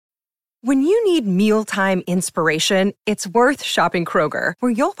When you need mealtime inspiration, it's worth shopping Kroger,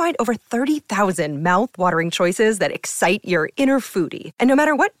 where you'll find over 30,000 mouth-watering choices that excite your inner foodie. And no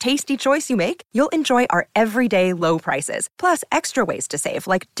matter what tasty choice you make, you'll enjoy our everyday low prices, plus extra ways to save,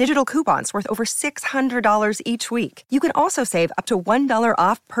 like digital coupons worth over $600 each week. You can also save up to $1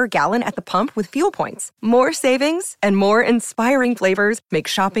 off per gallon at the pump with fuel points. More savings and more inspiring flavors make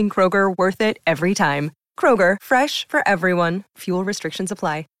shopping Kroger worth it every time. Kroger, fresh for everyone. Fuel restrictions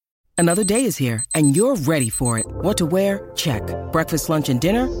apply. Another day is here, and you're ready for it. What to wear? Check. Breakfast, lunch, and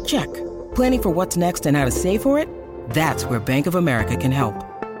dinner? Check. Planning for what's next and how to save for it? That's where Bank of America can help.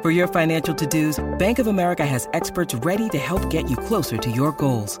 For your financial to-dos, Bank of America has experts ready to help get you closer to your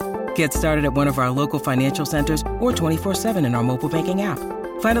goals. Get started at one of our local financial centers or 24/7 in our mobile banking app.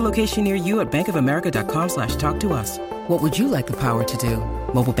 Find a location near you at bankofamerica.com/talktous. What would you like the power to do?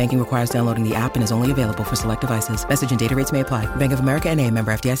 Mobile banking requires downloading the app and is only available for select devices. Message and data rates may apply. Bank of America N.A.,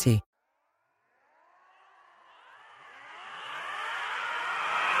 member FDIC.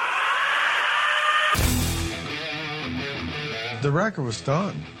 The record was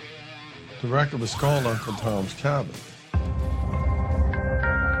done. The record was called Uncle Tom's Cabin.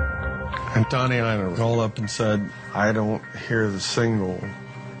 And Donnie Ienner called up and said, I don't hear the single.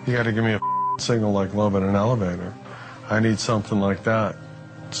 You got to give me a single like Love in an Elevator. I need something like that.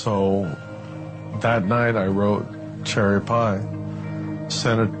 So that night I wrote Cherry Pie,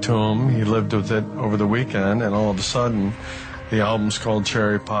 sent it to him. He lived with it over the weekend, and all of a sudden the album's called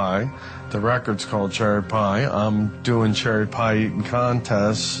Cherry Pie. The record's called Cherry Pie. I'm doing cherry pie eating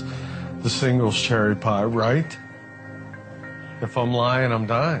contests. The single's Cherry Pie, right? If I'm lying, I'm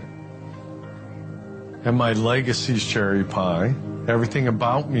dying. And my legacy's cherry pie. Everything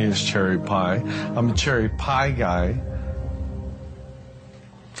about me is cherry pie. I'm a cherry pie guy.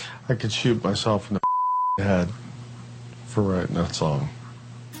 I could shoot myself in the head for writing that song.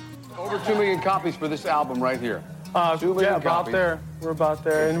 Over 2 million copies for this album right here. 2 million about copies. there. We're about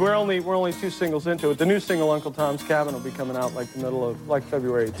there, and we're only 2 singles into it. The new single, Uncle Tom's Cabin, will be coming out like the middle of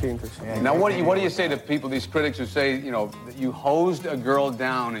February 18th or something. Now, what do you say to people, these critics who say, that you hosed a girl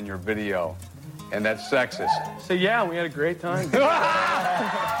down in your video, and that's sexist? So yeah, we had a great time.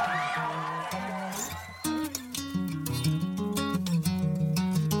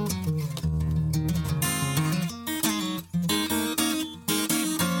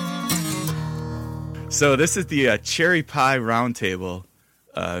 So this is the Cherry Pie Roundtable,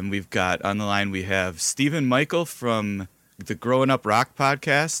 and we've got on the line, we have Stephen Michael from the Growing Up Rock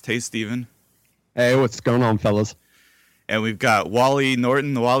podcast. Hey, Stephen. Hey, what's going on, fellas? And we've got Wally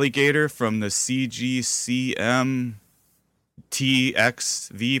Norton, the Wally Gator from the CGCM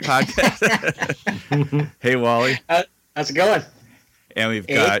TXV podcast. Hey, Wally. How's it going? And we've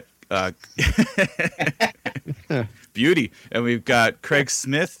got Beauty. And we've got Craig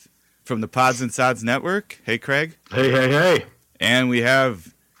Smith from the Pods and Sods Network. Hey, Craig. Hey. And we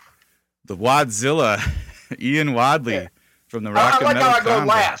have the Wadzilla, Ian Wadley from the Rock and Metal I like how I go Combat.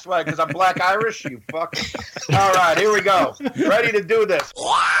 last. Why? Because I'm Black Irish, you fuck. All right, here we go. Ready to do this.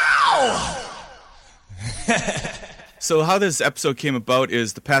 Wow! So how this episode came about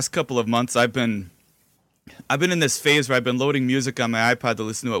is the past couple of months I've been in this phase where I've been loading music on my iPod to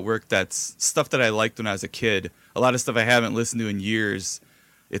listen to at work. That's stuff that I liked when I was a kid. A lot of stuff I haven't listened to in years.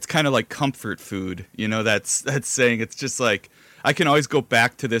 It's kind of like comfort food, that's saying. It's just like I can always go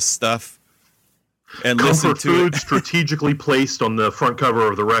back to this stuff and listen to food it. strategically placed on the front cover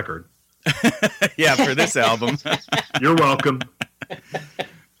of the record. Yeah, for this album. You're welcome.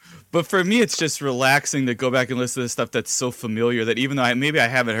 But for me, it's just relaxing to go back and listen to stuff that's so familiar that even though maybe I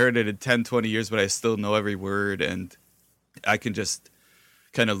haven't heard it in 10, 20 years, but I still know every word, and I can just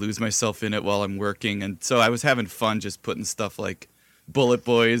kind of lose myself in it while I'm working. And so I was having fun just putting stuff like Bullet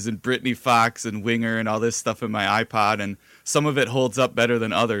Boys and Britney Fox and Winger and all this stuff in my iPod, and some of it holds up better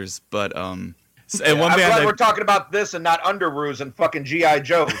than others. But and one I'm band glad we're talking about this and not Underoos and fucking G.I.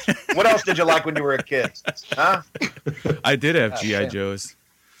 Joes. What else did you like when you were a kid? Huh? I did have G.I. Joes.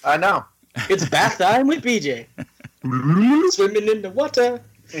 I know. It's bath time with BJ. Swimming in the water.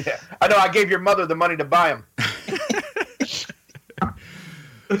 Yeah. I know. I gave your mother the money to buy them.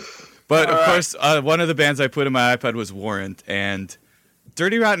 But of course, one of the bands I put in my iPod was Warrant, and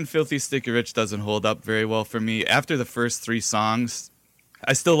Dirty Rotten Filthy Sticky Rich doesn't hold up very well for me. After the first 3 songs,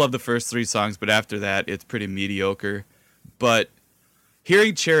 I still love the first 3 songs, but after that, it's pretty mediocre. But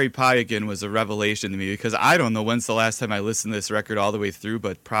hearing Cherry Pie again was a revelation to me, because I don't know when's the last time I listened to this record all the way through,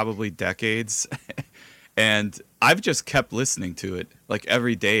 but probably decades. And I've just kept listening to it like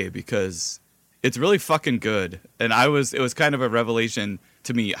every day because it's really fucking good. And it was kind of a revelation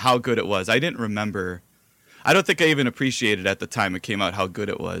to me how good it was. I didn't remember. I don't think I even appreciated at the time it came out how good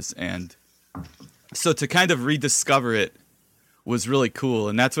it was. And so to kind of rediscover it was really cool.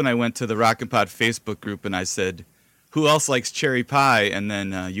 And that's when I went to the Rockin' Pod Facebook group and I said, who else likes cherry pie? And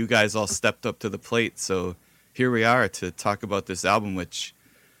then you guys all stepped up to the plate. So here we are to talk about this album, which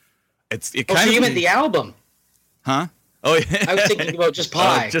it kind of... So you meant the album? Huh? Oh, yeah. I was thinking about just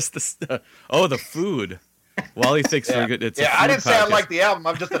pie. Just the food. Wally thinks we're good. It's I didn't say I like the album.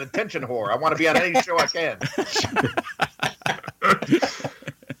 I'm just an attention whore. I want to be on any show I can.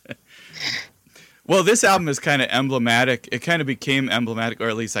 Well, this album is kind of emblematic. It kind of became emblematic, or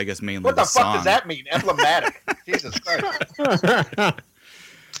at least I guess mainly what the song. fuck does that mean? Emblematic. Jesus Christ.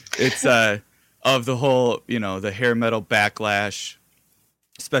 It's of the whole, the hair metal backlash,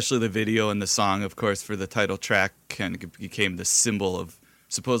 especially the video and the song, of course, for the title track kind of became the symbol of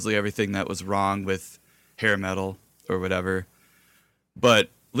supposedly everything that was wrong with hair metal or whatever. But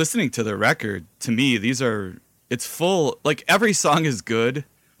listening to the record, to me, it's full, like every song is good.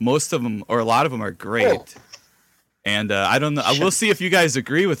 Most of them, or a lot of them, are great. Oh. And I don't know. We'll see if you guys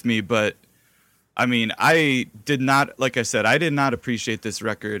agree with me, but I mean, I did not appreciate this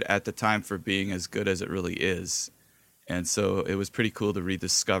record at the time for being as good as it really is. And so it was pretty cool to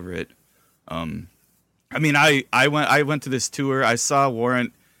rediscover it. I mean, I went to this tour. I saw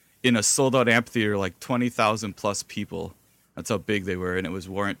Warrant in a sold-out amphitheater, like 20,000 plus people. That's how big they were, and it was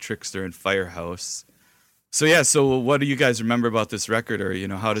Warrant, Trickster, and Firehouse. So yeah, so what do you guys remember about this record, or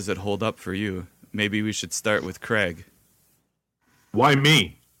how does it hold up for you? Maybe we should start with Craig. Why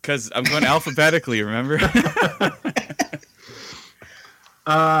me? Because I'm going alphabetically, remember?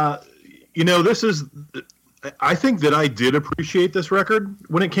 This is... I think that I did appreciate this record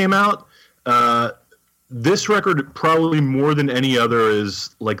when it came out. This record, probably more than any other,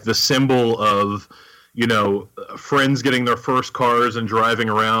 is like the symbol of, friends getting their first cars and driving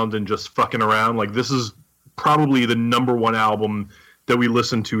around and just fucking around. Like, this is probably the number one album that we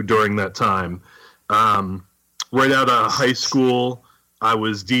listened to during that time. Right out of high school, I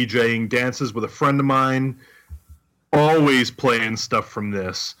was DJing dances with a friend of mine, always playing stuff from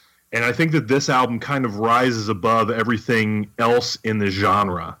this. And I think that this album kind of rises above everything else in the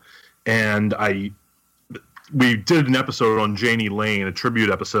genre. And we did an episode on Jani Lane, a tribute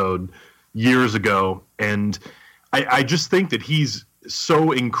episode, years ago. And I just think that he's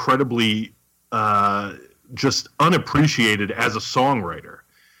so incredibly just unappreciated as a songwriter.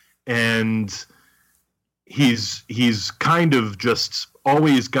 And he's kind of just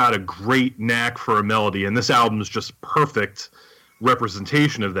always got a great knack for a melody. And this album is just perfect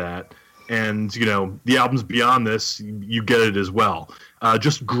representation of that. And the albums beyond this, you get it as well.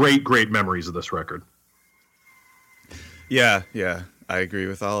 Just great memories of this record. Yeah, I agree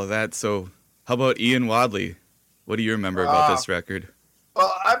with all of that. So how about Ian Wadley? What do you remember about this record?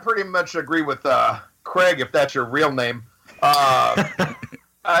 Well, I pretty much agree with Craig, if that's your real name. I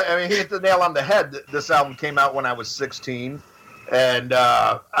mean, he hit the nail on the head. This album came out when I was 16. And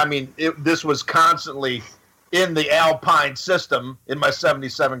this was constantly in the Alpine system in my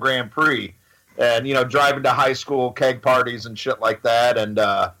 77 Grand Prix, and driving to high school keg parties and shit like that. And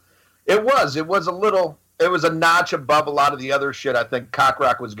it was a notch above a lot of the other shit. I think cock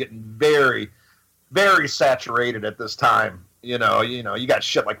rock was getting very, very saturated at this time. You got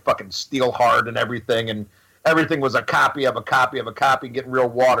shit like fucking Steelheart and everything was a copy of a copy of a copy, getting real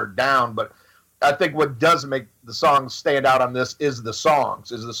watered down. But I think what does make the songs stand out on this is the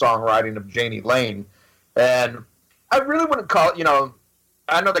songwriting of Jani Lane. And I really wouldn't call it,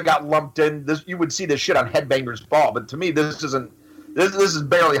 I know they got lumped in. You would see this shit on Headbangers Ball, but to me, this is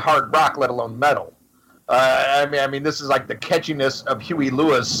barely hard rock, let alone metal. I mean, this is like the catchiness of Huey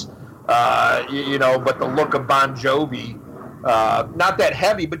Lewis, but the look of Bon Jovi. Not that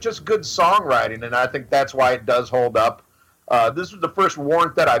heavy, but just good songwriting, and I think that's why it does hold up. This was the first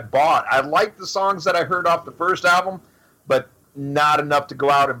Warrant that I bought. I liked the songs that I heard off the first album, but not enough to go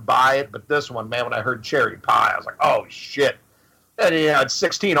out and buy it. But this one, man, when I heard Cherry Pie, I was like, oh, shit. And, at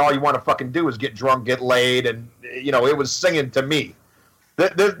 16, all you want to fucking do is get drunk, get laid, and, it was singing to me.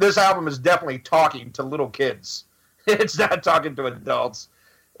 This album is definitely talking to little kids. It's not talking to adults.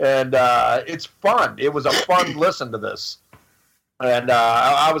 And it's fun. It was a fun listen to this. And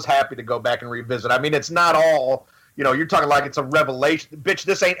I was happy to go back and revisit. I mean, it's not all... you're talking like it's a revelation. Bitch,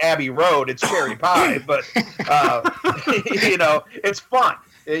 this ain't Abbey Road. It's Cherry Pie. But, it's fun.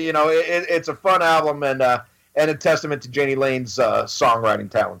 It's a fun album and a testament to Jani Lane's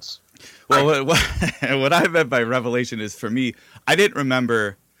songwriting talents. Well, what I meant by revelation is, for me, I didn't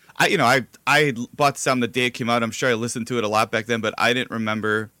remember. I bought this album the day it came out. I'm sure I listened to it a lot back then, but I didn't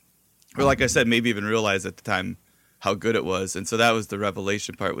remember, or like I said, maybe even realize at the time how good it was. And so that was the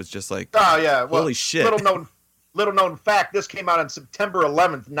revelation part, was just like, oh yeah, well, holy shit. Little known fact, this came out on September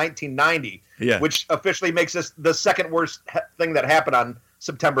 11th, 1990, which officially makes this the second worst thing that happened on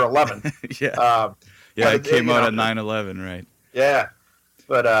September 11th. It came out on 9/11, right? Yeah,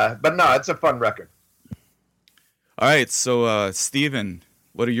 but no, it's a fun record. All right, so Steven,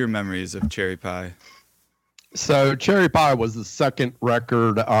 what are your memories of Cherry Pie? So Cherry Pie was the second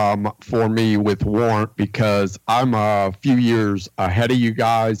record for me with Warrant, because I'm a few years ahead of you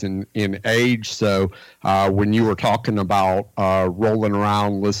guys in age. So when you were talking about rolling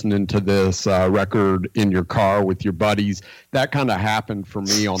around listening to this record in your car with your buddies, that kind of happened for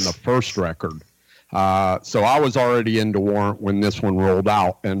me on the first record. So I was already into Warrant when this one rolled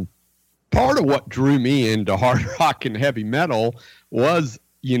out. And part of what drew me into hard rock and heavy metal was,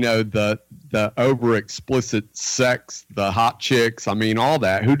 the over explicit sex, the hot chicks. I mean, all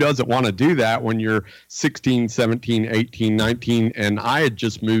that. Who doesn't want to do that when you're 16, 17, 18, 19? And I had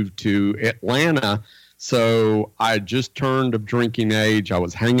just moved to Atlanta. So I had just turned of drinking age. I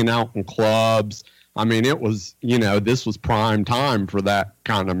was hanging out in clubs. I mean, it was, this was prime time for that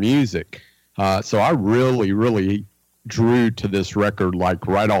kind of music. So I really, really drew to this record like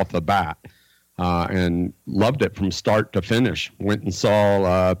right off the bat. And loved it from start to finish. Went and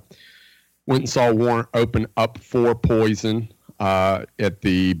saw Warrant open up for Poison at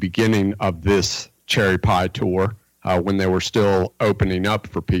the beginning of this Cherry Pie tour, when they were still opening up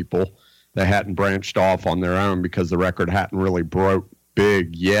for people. They hadn't branched off on their own because the record hadn't really broke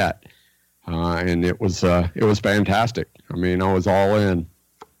big yet, and it was fantastic. I mean, I was all in.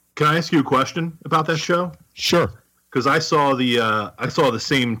 Can I ask you a question about that show? Sure. Because I saw the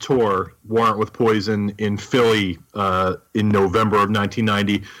same tour, Warrant with Poison, in Philly in November of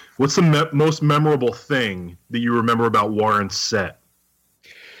 1990. What's the most memorable thing that you remember about Warrant's set?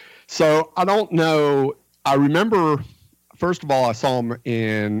 So I don't know. I remember, first of all, I saw them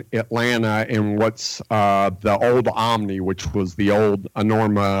in Atlanta in what's the old Omni, which was the old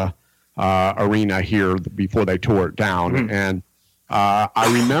Enorma arena here before they tore it down. Mm-hmm. And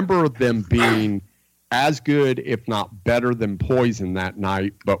I remember them being as good, if not better, than Poison that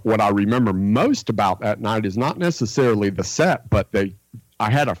night. But what I remember most about that night is not necessarily the set, but I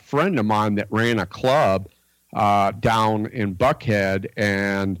had a friend of mine that ran a club down in Buckhead,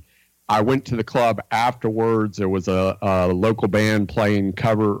 and I went to the club afterwards. There was a local band playing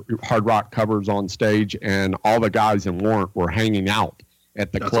hard rock covers on stage, and all the guys in Warrant were hanging out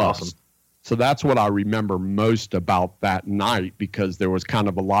at the club. Awesome. So that's what I remember most about that night, because there was kind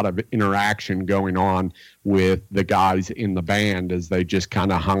of a lot of interaction going on with the guys in the band as they just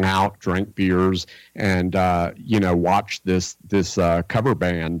kind of hung out, drank beers, and watched this cover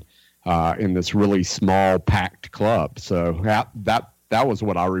band in this really small, packed club. So that was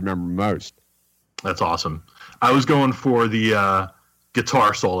what I remember most. That's awesome. I was going for the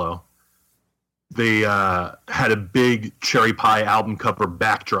guitar solo. They had a big Cherry Pie album cover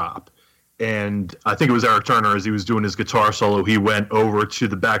backdrop. And I think it was Eric Turner, as he was doing his guitar solo, he went over to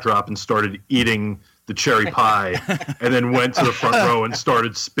the backdrop and started eating the cherry pie, and then went to the front row and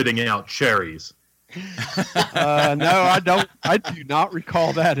started spitting out cherries. No, I don't. I do not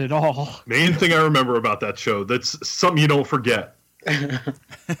recall that at all. Main thing I remember about that show. That's something you don't forget.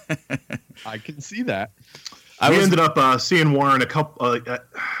 I can see that. We ended up seeing Warren a couple.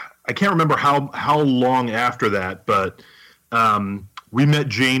 I can't remember how long after that, but. We met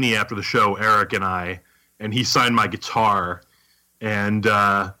Janie after the show, Eric and I, and he signed my guitar. And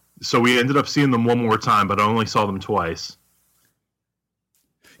so we ended up seeing them one more time, but I only saw them twice.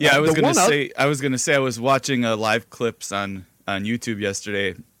 Yeah, I was gonna say I was watching live clips on YouTube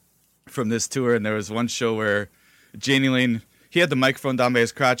yesterday from this tour, and there was one show where Janie Lane, he had the microphone down by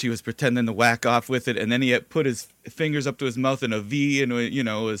his crotch, he was pretending to whack off with it, and then he had put his fingers up to his mouth in a V, and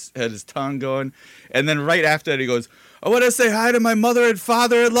had his tongue going, and then right after that he goes, I want to say hi to my mother and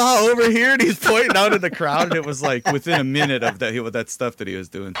father-in-law over here, and he's pointing out in the crowd, and it was like within a minute of that stuff that he was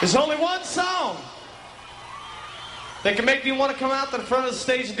doing. There's only one song that can make me want to come out to the front of the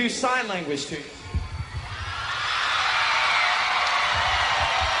stage and do sign language to you.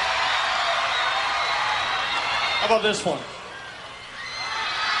 How about this one?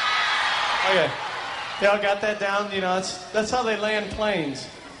 Okay. Y'all got that down? That's how they land planes.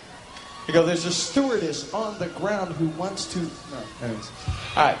 You go, there's a stewardess on the ground who wants to... No, anyways.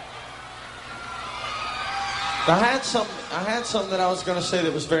 All right. I had something that I was going to say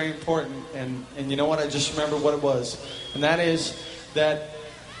that was very important, and you know what? I just remembered what it was. And that is that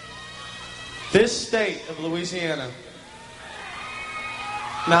this state of Louisiana...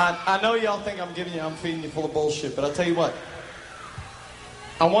 Now, I know y'all think I'm feeding you full of bullshit, but I'll tell you what.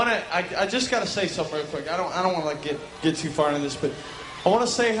 I just got to say something real quick. I don't want to get too far into this, but I want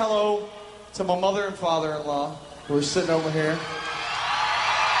to say hello to my mother and father-in-law who are sitting over here.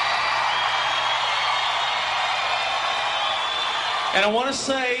 And I want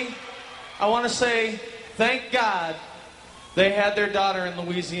to say, thank God they had their daughter in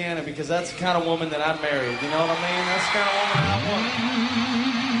Louisiana, because that's the kind of woman that I married. You know what I mean? That's the kind of woman I want.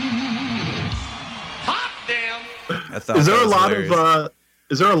 Hot damn! Is there a lot of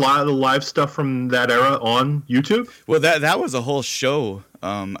is there a lot of the live stuff from that era on YouTube? Well, that was a whole show.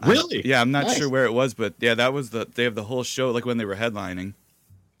 Really? I'm not sure where it was, but yeah, that was they have the whole show, like when they were headlining.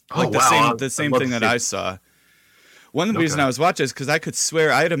 Like the same thing that I saw. One of the reasons I was watching is because I could swear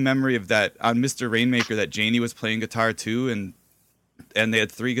I had a memory of that on Mr. Rainmaker that Janie was playing guitar too, and they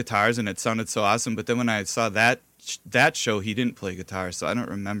had 3 guitars and it sounded so awesome. But then when I saw that show, he didn't play guitar, so I don't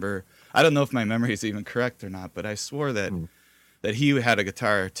remember. I don't know if my memory is even correct or not, but I swore that he had a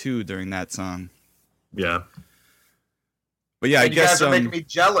guitar too during that song. Yeah. But yeah, I guess you guys are making me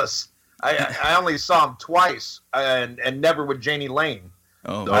jealous. I only saw him twice, and never with Janie Lane.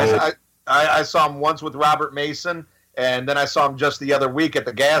 I saw him once with Robert Mason. And then I saw him just the other week at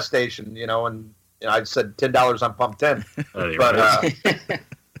the gas station, and I said $10 on pump 10. But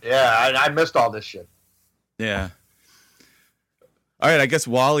yeah, I missed all this shit. Yeah. All right, I guess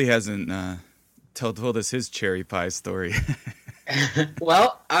Wally hasn't told us his cherry pie story.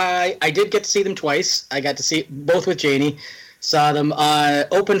 Well, I did get to see them twice. I got to see both with Janie. Saw them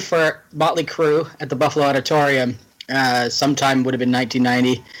open for Motley Crue at the Buffalo Auditorium. Sometime would have been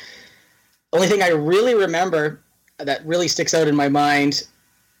 1990. Only thing I really remember that really sticks out in my mind,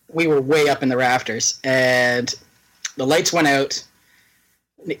 we were way up in the rafters, and the lights went out.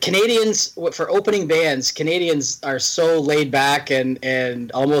 Canadians, for opening bands, Canadians are so laid back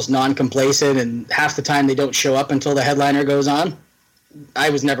and almost non-complacent, and half the time they don't show up until the headliner goes on. I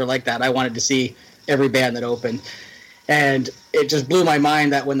was never like that. I wanted to see every band that opened. And it just blew my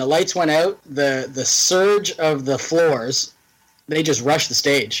mind that when the lights went out, the surge of the floors, they just rushed the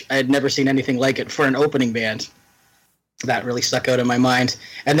stage. I had never seen anything like it for an opening band. That really stuck out in my mind.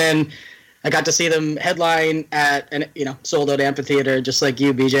 And then I got to see them headline at an sold out amphitheater, just like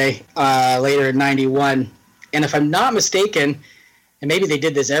you, BJ, later in '91. And if I'm not mistaken, and maybe they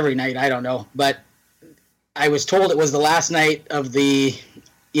did this every night, I don't know, but I was told it was the last night of the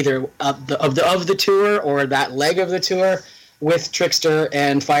either of the tour or that leg of the tour with Trixter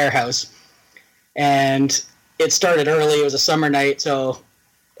and Firehouse. And it started early. It was a summer night, so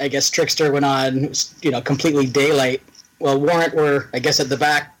I guess Trixter went on, completely daylight. Well, Warrant were, I guess, at the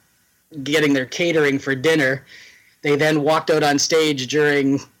back getting their catering for dinner. They then walked out on stage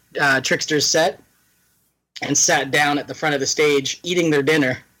during Trixter's set and sat down at the front of the stage eating their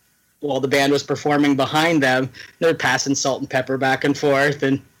dinner while the band was performing behind them. They're passing salt and pepper back and forth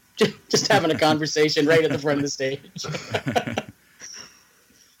and just having a conversation right at the front of the stage.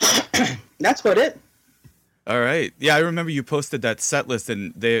 That's about it. All right. Yeah, I remember you posted that set list,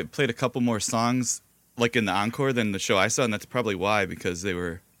 and they played a couple more songs like in the encore than the show I saw, and that's probably why, because they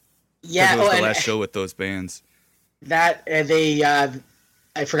were it was the last show with those bands. That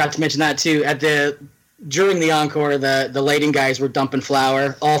I forgot to mention that too. During the encore, the lighting guys were dumping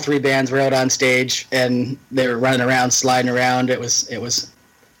flour. All 3 bands were out on stage, and they were running around, sliding around. It was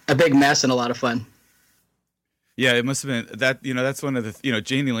a big mess and a lot of fun. Yeah, it must have been that. That's one of the.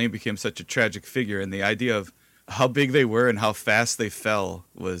 Janie Lane became such a tragic figure, and the idea of how big they were and how fast they fell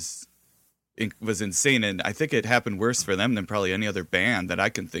was insane. And I think it happened worse for them than probably any other band that I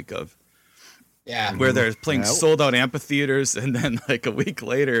can think of. Yeah, where they're playing sold out amphitheaters, and then like a week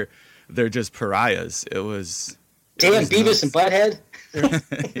later, they're just pariahs. It was Beavis and Butthead.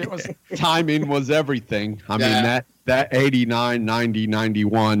 Timing was everything. I mean that 89, 90,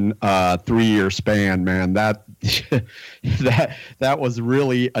 91 3-year span, man, that was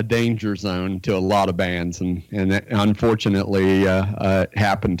really a danger zone to a lot of bands, and unfortunately it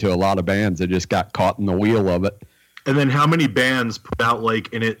happened to a lot of bands that just got caught in the wheel of it. And then how many bands put out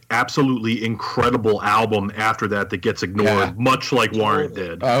like an absolutely incredible album after that gets ignored, much like Warrant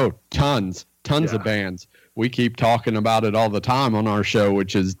did? Oh, tons of bands. We keep talking about it all the time on our show,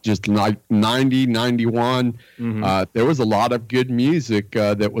 which is just like 90, 91. Mm-hmm. There was a lot of good music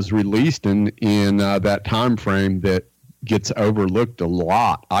that was released in that time frame that gets overlooked a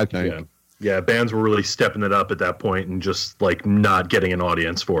lot, I think. Yeah, bands were really stepping it up at that point and just like not getting an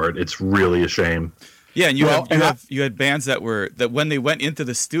audience for it. It's really a shame. Yeah, and you had bands that when they went into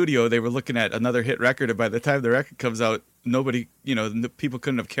the studio, they were looking at another hit record, and by the time the record comes out, nobody, people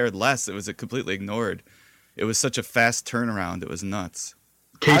couldn't have cared less. It was completely ignored. It was such a fast turnaround. It was nuts.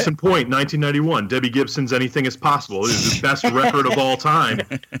 Case in point, 1991, Debbie Gibson's "Anything Is Possible." It is the best record of all time.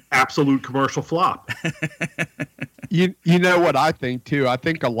 Absolute commercial flop. You know what I think too? I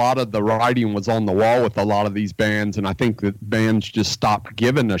think a lot of the writing was on the wall with a lot of these bands, and I think that bands just stopped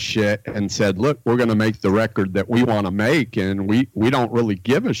giving a shit and said, "Look, we're going to make the record that we want to make, and we don't really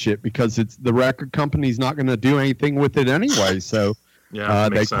give a shit because it's the record company's not going to do anything with it anyway." So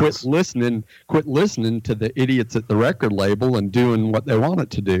they quit listening to the idiots at the record label and doing what they wanted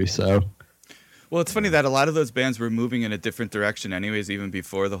to do. So. Well, it's funny that a lot of those bands were moving in a different direction anyways, even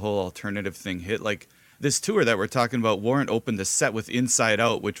before the whole alternative thing hit. Like this tour that we're talking about, Warrant opened the set with Inside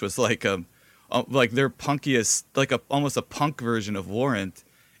Out, which was like their punkiest, like almost a punk version of Warrant.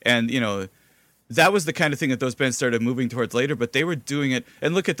 And, you know, that was the kind of thing that those bands started moving towards later, but they were doing it.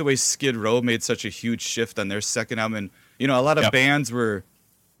 And look at the way Skid Row made such a huge shift on their second album. And, you know, a lot of bands were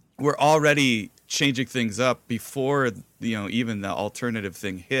already changing things up before, you know, even the alternative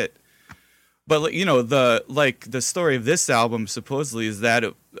thing hit. But, you know, the story of this album supposedly is that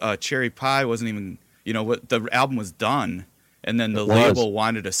Cherry Pie wasn't even, you know, what the album was done, and then the label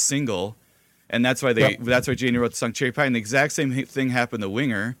wanted a single, and that's why Janie wrote the song Cherry Pie. And the exact same thing happened to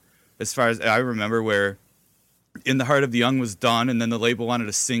Winger, as far as I remember, where In the Heart of the Young was done, and then the label wanted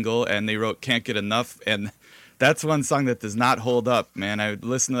a single, and they wrote Can't Get Enough, and that's one song that does not hold up, man. I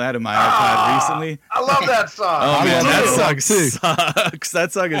listened to that in my iPod recently. I love that song. Oh, man, that song sucks.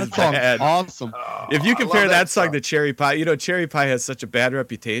 That song is bad. Awesome. If you compare that song to Cherry Pie, you know, Cherry Pie has such a bad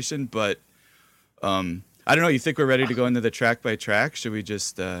reputation, but I don't know. You think we're ready to go into the track by track? Should we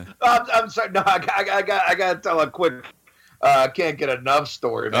just... I'm sorry. No, I got to tell a quick Can't Get Enough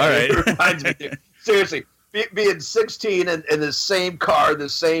story, man. All right. It reminds me. Seriously. Being 16 in the same car, the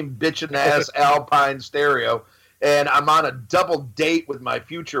same bitchin' ass Alpine stereo, and I'm on a double date with my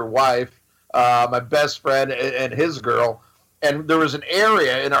future wife, my best friend, and his girl. And there was an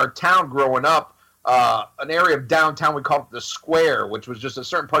area in our town growing up, an area of downtown we called it the Square, which was just a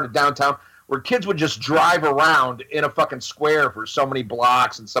certain part of downtown where kids would just drive around in a fucking square for so many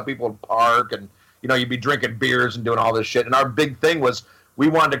blocks, and some people would park, and you know, you'd be drinking beers and doing all this shit. And our big thing was we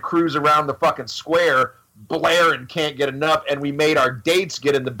wanted to cruise around the fucking square, blaring Can't Get Enough, and we made our dates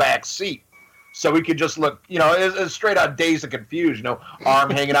get in the back seat so we could just look, you know, it's straight out Dazed and Confused, you know, arm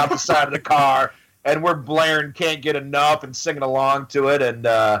hanging out the side of the car, and we're blaring Can't Get Enough and singing along to it. And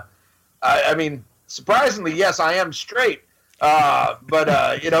I mean, surprisingly, yes, I am straight,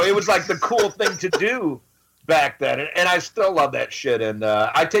 but you know, it was like the cool thing to do back then, and I still love that shit. And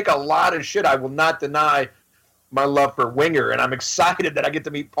I take a lot of shit. I will not deny my love for Winger, and I'm excited that I get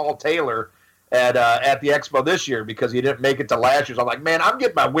to meet Paul Taylor at the expo this year because he didn't make it to last year's. I'm like, man, I'm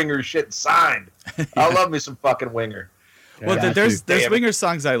getting my Winger shit signed. I love me some fucking Winger. Well, there's Winger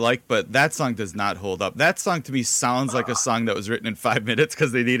songs I like, but that song does not hold up. That song to me sounds like a song that was written in 5 minutes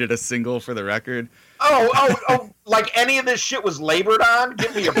because they needed a single for the record. Oh, like any of this shit was labored on?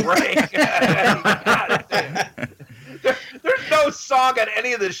 Give me a break. There's no song on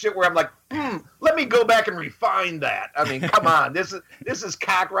any of this shit where I'm like, let me go back and refine that. I mean, come on. This is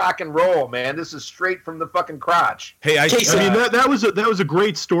cock rock and roll, man. This is straight from the fucking crotch. Hey, I mean, that was a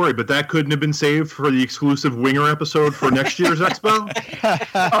great story, but that couldn't have been saved for the exclusive Winger episode for next year's expo.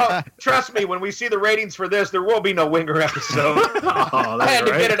 Trust me, when we see the ratings for this, there will be no Winger episode. I had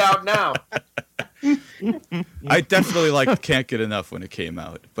to get it out now. I definitely liked Can't Get Enough when it came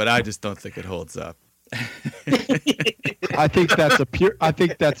out, but I just don't think it holds up. I think that's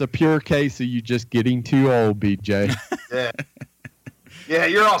a pure case of you just getting too old, BJ. Yeah,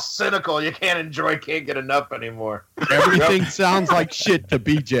 you're all cynical. You can't enjoy Can't Get Enough anymore. Everything sounds like shit to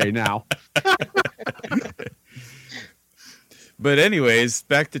BJ now. But anyways,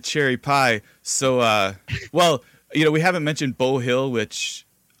 back to Cherry Pie. So, well, you know, we haven't mentioned Beau Hill, which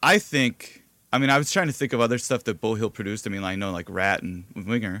I think... I mean, I was trying to think of other stuff that Beau Hill produced. I mean, I know like Rat and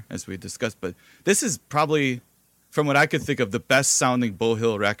Winger, as we discussed, but this is probably, from what I could think of, the best sounding Beau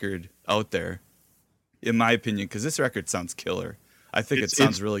Hill record out there, in my opinion, because this record sounds killer. I think it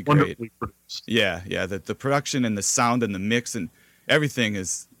sounds really great. Yeah, the production and the sound and the mix and everything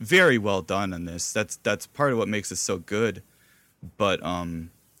is very well done on this. That's part of what makes it so good. But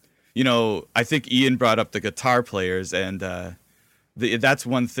you know, I think Ian brought up the guitar players, and that's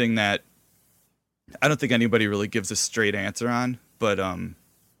one thing that I don't think anybody really gives a straight answer on, but on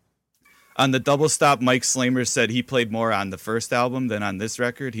the double stop, Mike Slamer said he played more on the first album than on this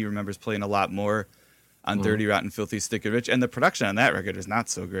record. He remembers playing a lot more on Dirty Rotten Filthy Sticky Rich, and the production on that record is not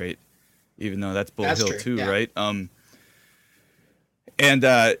so great, even though that's Beau Hill too, yeah. Right?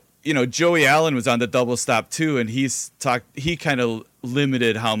 And you know, Joey Allen was on the double stop too, and he kind of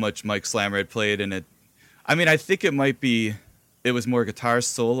limited how much Mike Slamer had played, and I mean, I think it might be it was more guitar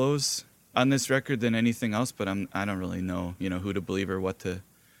solos on this record than anything else. But I don't really know, who to believe or what to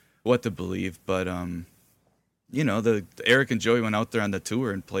believe. But the Eric and Joey went out there on the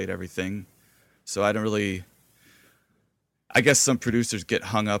tour and played everything. So I don't really. I guess some producers get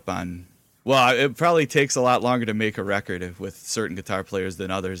hung up on. Well, it probably takes a lot longer to make a record with certain guitar players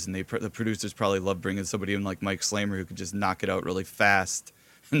than others, and the producers probably love bringing somebody in like Mike Slamer who could just knock it out really fast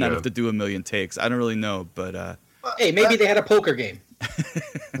and not have to do a million takes. I don't really know, but hey, maybe they had a poker game.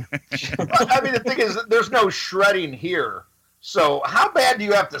 I mean, the thing is, there's no shredding here. So how bad do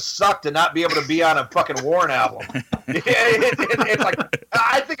you have to suck to not be able to be on a fucking Warren album? It's like,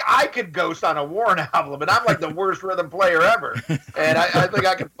 I think I could ghost on a Warren album, and I'm like the worst rhythm player ever. And I think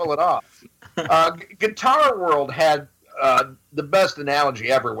I can pull it off. Guitar World had the best analogy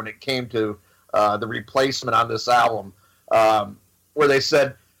ever when it came to the replacement on this album, where they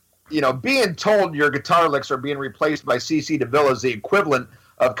said, being told your guitar licks are being replaced by CC DeVille is the equivalent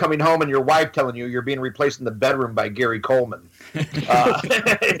of coming home and your wife telling you you're being replaced in the bedroom by Gary Coleman.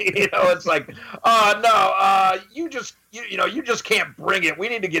 It's like, oh no, you just can't bring it. We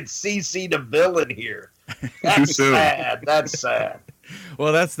need to get CC DeVille in here. That's sad. That's sad.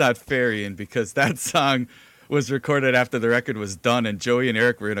 Well, that's not fair, Ian, because that song was recorded after the record was done, and Joey and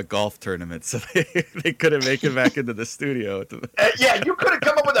Eric were in a golf tournament, so they couldn't make it back into the studio. Yeah, you could have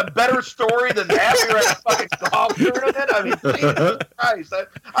come up with a better story than that. We were at a fucking golf tournament. I mean, Jesus Christ.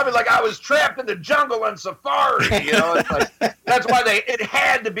 I mean, like I was trapped in the jungle on safari. It's like, that's why it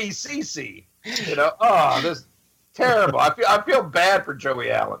had to be CC. Oh, this is terrible. I feel bad for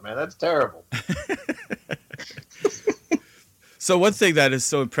Joey Allen, man. That's terrible. So one thing that is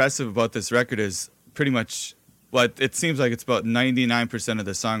so impressive about this record is pretty much what it seems like it's about 99% of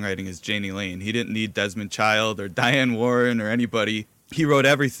the songwriting is Jani Lane. He didn't need Desmond Child or Diane Warren or anybody. He wrote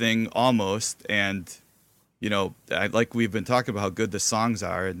everything almost, and like we've been talking about how good the songs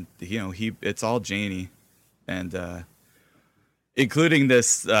are, and it's all Jani, and including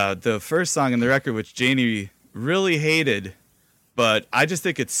this the first song in the record, which Jani really hated. But I just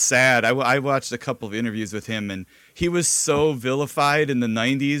think it's sad. I watched a couple of interviews with him, and he was so vilified in the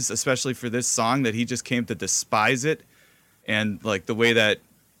 90s, especially for this song, that he just came to despise it. And like the way that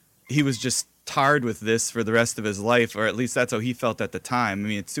he was just tarred with this for the rest of his life, or at least that's how he felt at the time. I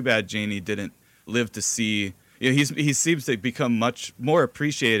mean, it's too bad Jani didn't live to see. He seems to become much more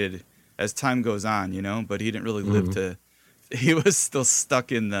appreciated as time goes on, but he didn't really live to. He was still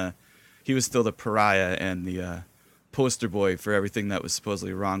stuck in he was still the pariah and the poster boy for everything that was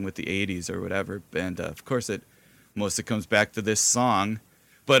supposedly wrong with the 80s or whatever. And of course it mostly comes back to this song,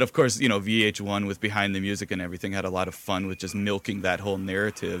 but of course VH1 with Behind the Music and everything had a lot of fun with just milking that whole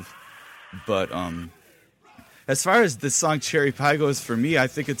narrative. But as far as this song Cherry Pie goes, for me, I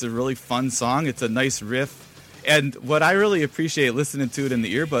think it's a really fun song. It's a nice riff, and what I really appreciate listening to it in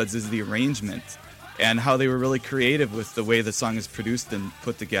the earbuds is the arrangement and how they were really creative with the way the song is produced and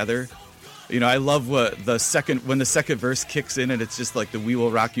put together. I love when the second verse kicks in and it's just like the "We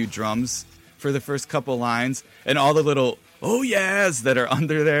Will Rock You" drums for the first couple lines, and all the little "oh yes" that are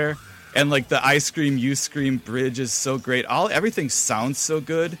under there, and like the "I Scream You Scream" bridge is so great. Everything sounds so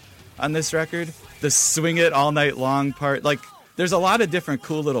good on this record. The "Swing It All Night Long" part, like there's a lot of different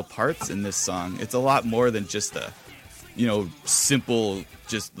cool little parts in this song. It's a lot more than just a simple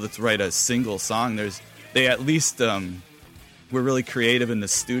just let's write a single song. They at least were really creative in the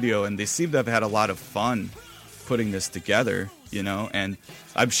studio, and they seem to have had a lot of fun putting this together, and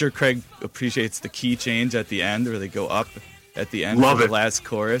I'm sure Craig appreciates the key change at the end, where they go up at the end of the last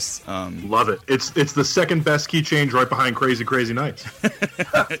chorus. Love it. It's the second best key change right behind Crazy Crazy Nights.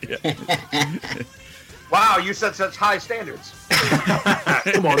 Wow, you set such high standards.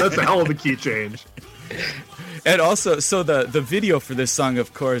 Come on, that's a hell of a key change. And also, so the video for this song,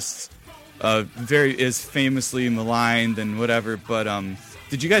 of course, is famously maligned and whatever. But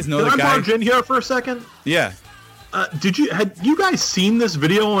did you guys know the guy? Can I barge in here for a second? Yeah. Had you guys seen this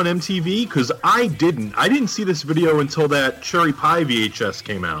video on MTV? Because I didn't. I didn't see this video until that Cherry Pie VHS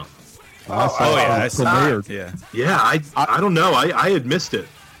came out. I saw it. Yeah. I don't know. I had missed it.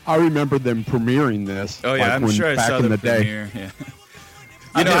 I remember them premiering this. Oh yeah, I'm sure I saw the premiere. Yeah.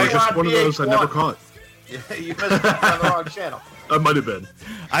 It's just one of those I never caught. You missed it on the wrong channel. I might have been.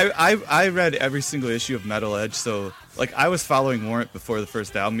 I read every single issue of Metal Edge, so like I was following Warrant before the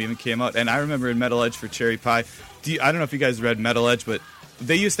first album even came out, and I remember in Metal Edge for Cherry Pie. I don't know if you guys read Metal Edge, but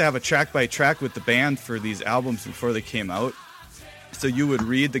they used to have a track by track with the band for these albums before they came out. So you would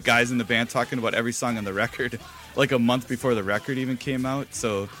read the guys in the band talking about every song on the record, like a month before the record even came out.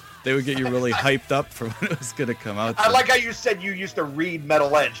 So They would get you really hyped up for when it was going to come out. I like how you said you used to read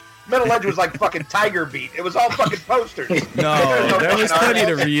Metal Edge. Metal Edge was like fucking Tiger Beat. It was all fucking posters. No, there was plenty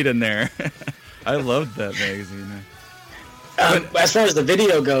to read in there. I loved that magazine. As far as the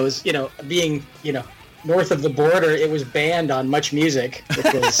video goes, being, north of the border, it was banned on Much Music,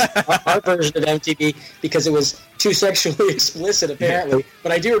 which was our version of MTV, because it was too sexually explicit, apparently.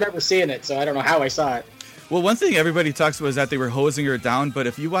 But I do remember seeing it, so I don't know how I saw it. Well, one thing everybody talks about is that they were hosing her down, but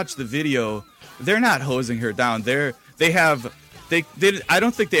if you watch the video, they're not hosing her down. I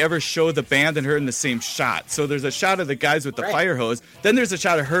don't think they ever show the band and her in the same shot. So there's a shot of the guys with the fire hose, then there's a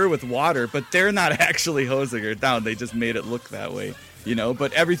shot of her with water, but they're not actually hosing her down. They just made it look that way,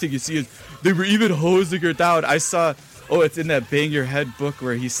 But everything you see is they were even hosing her down. I saw, it's in that Bang Your Head book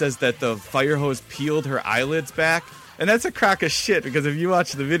where he says that the fire hose peeled her eyelids back, and that's a crock of shit because if you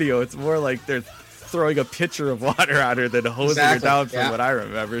watch the video, it's more like they're throwing a pitcher of water on her than hosing her down, from what I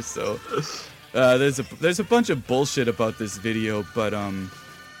remember. So. There's a bunch of bullshit about this video, but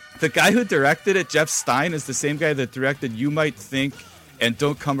the guy who directed it, Jeff Stein, is the same guy that directed You Might Think and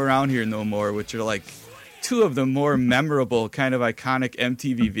Don't Come Around Here No More, which are like two of the more memorable, kind of iconic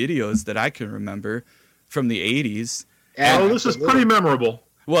MTV videos that I can remember from the 80s. This is pretty memorable.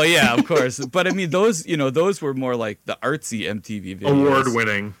 Well, yeah, of course. But I mean, those were more like the artsy MTV videos.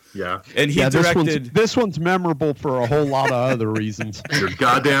 Award-winning, yeah. And he directed... This one's memorable for a whole lot of other reasons. You're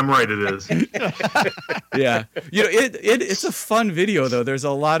goddamn right it is. Yeah. It's a fun video, though. There's a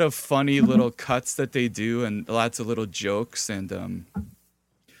lot of funny little cuts that they do and lots of little jokes. And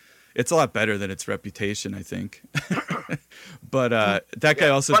it's a lot better than its reputation, I think. But that guy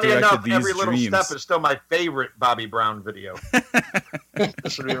also funny directed enough, These Every Little Dreams. Step is still my favorite Bobby Brown video.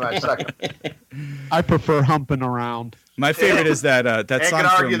 This would be my second. I prefer Humping Around. My favorite is that song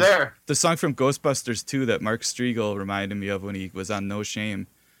from the song from Ghostbusters 2 that Mark Striegel reminded me of when he was on No Shame.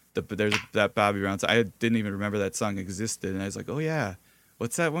 There's that Bobby Brown song. I didn't even remember that song existed, and I was like, oh yeah,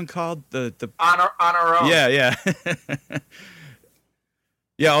 what's that one called? The On Our Own. Yeah.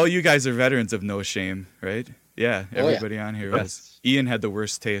 Yeah, all you guys are veterans of No Shame, right? Yeah, everybody on here was. Ian had the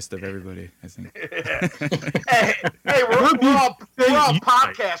worst taste of everybody, I think. hey, we're all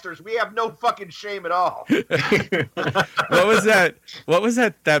podcasters. We have no fucking shame at all. What was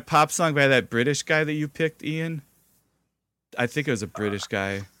that pop song by that British guy that you picked, Ian? I think it was a British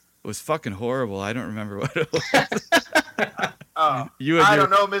guy. It was fucking horrible. I don't remember what it was. I don't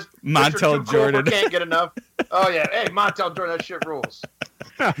know, Montel Mr. Jordan. Can't get enough. Oh yeah, hey, Montel Jordan, that shit rules.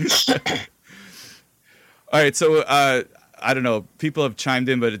 All right, so I don't know. People have chimed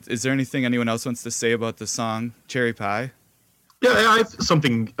in, but is there anything anyone else wants to say about the song Cherry Pie? Yeah, I have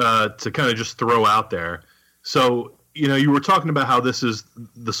something to kind of just throw out there. So, you were talking about how this is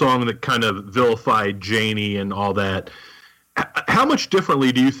the song that kind of vilified Janie and all that. How much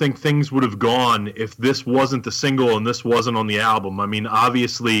differently do you think things would have gone if this wasn't the single and this wasn't on the album? I mean,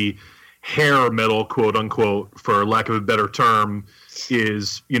 obviously, hair metal, quote unquote, for lack of a better term,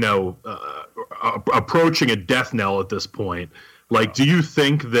 is, approaching a death knell at this point. Like, do you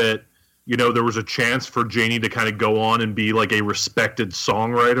think that, there was a chance for Janie to kind of go on and be like a respected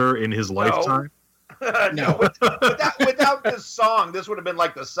songwriter in his lifetime? No. Without this song, this would have been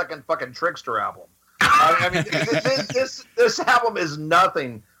like the second fucking Trickster album. I mean, this album is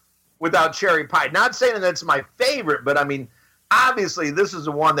nothing without Cherry Pie. Not saying that it's my favorite, but I mean, obviously this is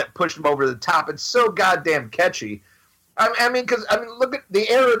the one that pushed him over the top. It's so goddamn catchy. Because look at the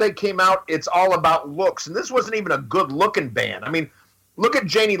era they came out. It's all about looks, and this wasn't even a good-looking band. I mean, look at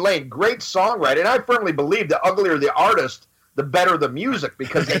Janie Lane, great songwriter, and I firmly believe the uglier the artist, the better the music,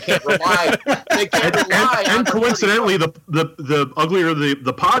 because they can't rely. And coincidentally, the uglier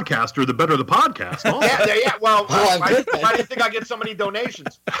the podcaster, the better the podcast. Oh. Yeah. Well, why do you think I get so many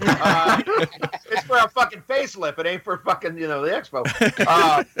donations? It's for a fucking facelift. It ain't for fucking the expo.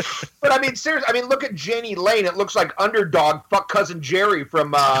 But I mean, seriously. I mean, look at Janie Lane. It looks like Underdog. Fuck cousin Jerry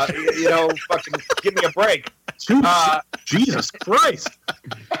from fucking Give Me a Break. Jesus Christ!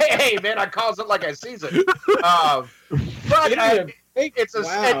 Hey, man, I calls it like I sees it.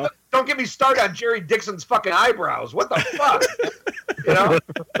 But don't get me started on Jerry Dixon's fucking eyebrows. What the fuck?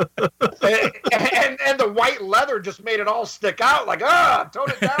 And the white leather just made it all stick out. Like, tone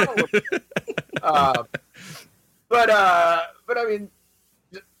it down a little bit. But I mean,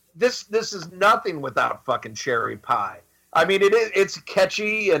 this is nothing without fucking Cherry Pie. I mean, it's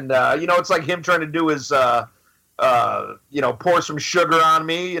catchy, and it's like him trying to do his pour some sugar on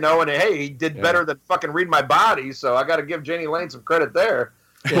me, and hey, he did better than fucking Read My Body, so I got to give Janie Lane some credit there.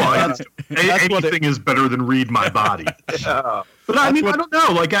 Well, anything is better than Read My Body. Yeah. But I mean, I don't know.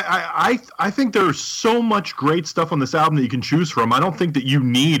 Like, I think there's so much great stuff on this album that you can choose from. I don't think that you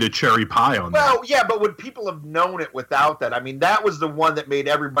need a cherry pie on that. Well, yeah, but would people have known it without that? I mean, that was the one that made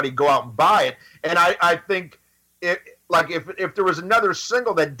everybody go out and buy it. And I think, if there was another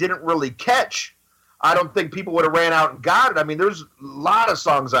single that didn't really catch, I don't think people would have ran out and got it. I mean, there's a lot of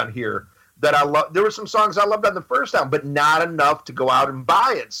songs on here that I love. There were some songs I loved on the first album, but not enough to go out and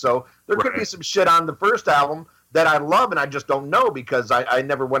buy it. So there could be some shit on the first album that I love, and I just don't know because I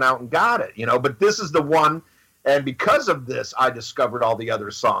never went out and got it, But this is the one, and because of this, I discovered all the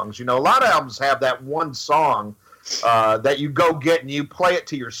other songs. A lot of albums have that one song that you go get and you play it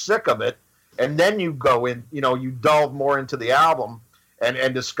till you're sick of it, and then you go in, you delve more into the album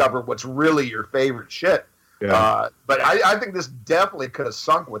and discover what's really your favorite shit. Yeah. But I think this definitely could have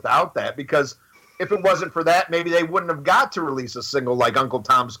sunk without that, because if it wasn't for that, maybe they wouldn't have got to release a single like Uncle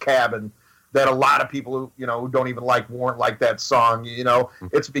Tom's Cabin that a lot of people who don't even like Warrant like that song.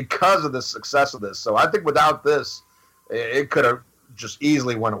 It's because of the success of this. So I think without this, it could have just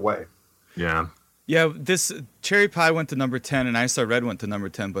easily went away. Yeah. Yeah, this Cherry Pie went to number 10 and I Saw Red went to number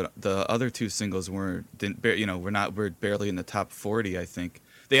 10, but the other two singles we're barely in the top 40, I think.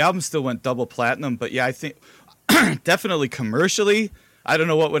 The album still went double platinum, but yeah, I think definitely commercially, I don't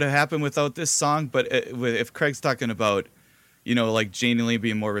know what would have happened without this song, but if Craig's talking about, like Janie Lee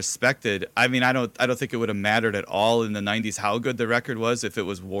being more respected, I mean, I don't think it would have mattered at all in the 90s how good the record was. If it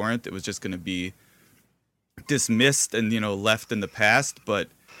was Warrant, it was just going to be dismissed and, left in the past, but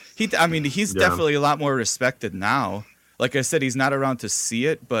he's definitely a lot more respected now. Like I said, he's not around to see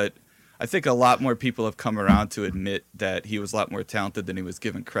it, but I think a lot more people have come around to admit that he was a lot more talented than he was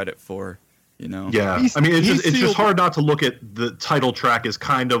given credit for, Yeah, it's just hard not to look at the title track as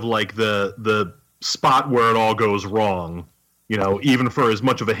kind of like the spot where it all goes wrong. Even for as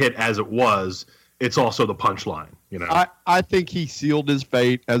much of a hit as it was, it's also the punchline. I think he sealed his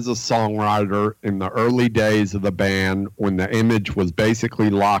fate as a songwriter in the early days of the band when the image was basically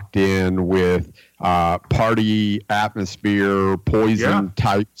locked in with party atmosphere, poison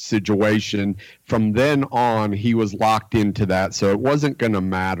type situation. From then on, he was locked into that. So it wasn't going to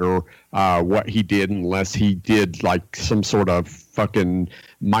matter what he did unless he did like some sort of fucking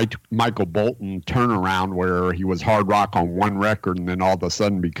Michael Bolton turnaround where he was hard rock on one record and then all of a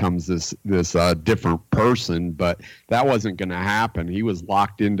sudden becomes this different person. But that wasn't going to happen. He was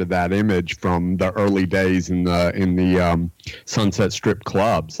locked into that image from the early days in the Sunset Strip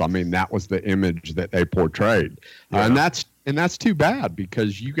clubs. I mean, that was the image that they portrayed, and that's too bad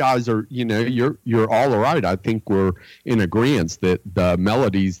because you guys are, you're all right. I think we're in agreement that the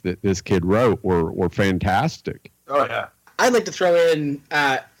melodies that this kid wrote were fantastic. Oh yeah. I'd like to throw in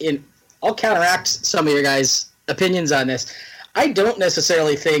I'll counteract some of your guys' opinions on this. I don't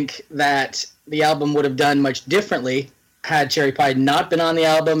necessarily think that the album would have done much differently had Cherry Pie not been on the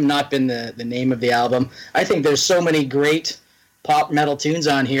album, not been the name of the album. I think there's so many great pop metal tunes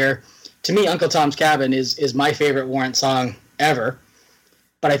on here. To me, Uncle Tom's Cabin is my favorite Warrant song ever.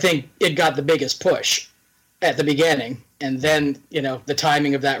 But I think it got the biggest push at the beginning. And then, the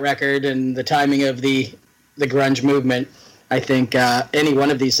timing of that record and the timing of the grunge movement, I think any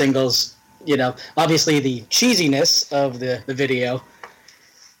one of these singles, obviously the cheesiness of the video.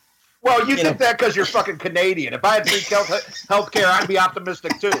 Well, you think that because you're fucking Canadian. If I had free health care, I'd be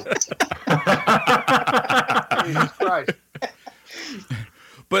optimistic too. Jesus Christ.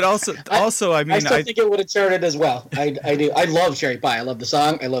 But also, I mean, I still think it would have charted as well. I do. I love Cherry Pie. I love the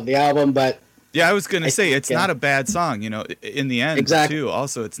song. I love the album. But yeah, I was gonna say it's not a bad song. In the end, exactly. Too.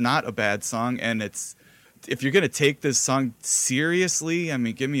 Also, it's not a bad song, and if you're gonna take this song seriously, I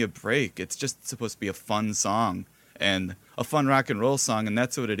mean, give me a break. It's just supposed to be a fun song and a fun rock and roll song, and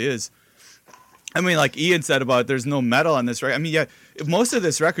that's what it is. I mean, like Ian said about there's no metal on this record. I mean, yeah, most of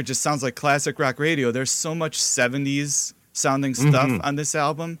this record just sounds like classic rock radio. There's so much 70s sounding stuff on this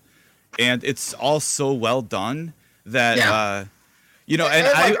album, and it's all so well done that and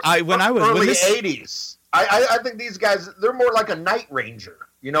I when I was early 80s, I think these guys, they're more like a Night Ranger.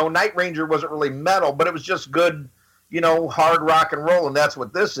 Night Ranger wasn't really metal, but it was just good, hard rock and roll, and that's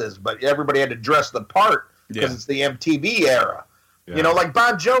what this is. But everybody had to dress the part because it's the MTV era. Yeah. Like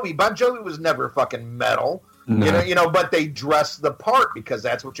Bon Jovi. Bon Jovi was never fucking metal. No. But they dressed the part because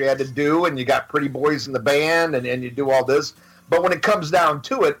that's what you had to do, and you got pretty boys in the band, and you do all this. But when it comes down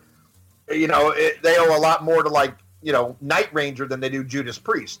to it, they owe a lot more to Night Ranger than they do Judas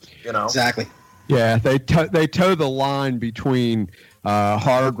Priest. Exactly. Yeah, they toe the line between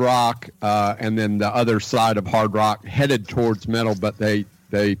hard rock and then the other side of hard rock headed towards metal, but they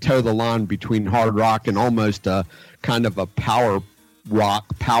toe the line between hard rock and almost a kind of a power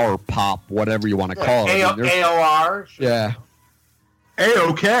rock, power pop, whatever you want to call it. AOR. Sure. Yeah.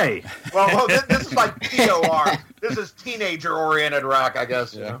 A-OK. Well, this is like POR. This is teenager-oriented rock, I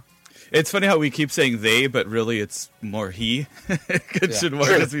guess. Yeah. You know? It's funny how we keep saying they, but really it's more he. It should more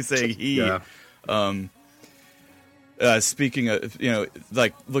just be saying he. Yeah. Speaking of,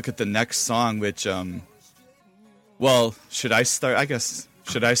 like, look at the next song, which, well, should I start? I guess,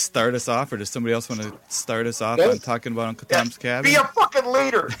 should I start us off, or does somebody else want to start us off on talking about Uncle Tom's Cabin? Be a fucking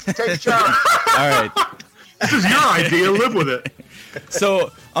leader. Take charge. All right. This is your idea. Live with it.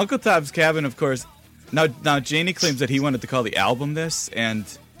 So, Uncle Tom's Cabin, of course. Now, Janie claims that he wanted to call the album this, and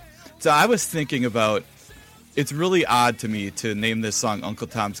so I was thinking about. It's really odd to me to name this song Uncle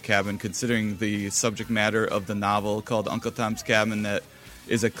Tom's Cabin, considering the subject matter of the novel called Uncle Tom's Cabin that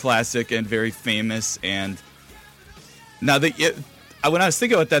is a classic and very famous. And now, when I was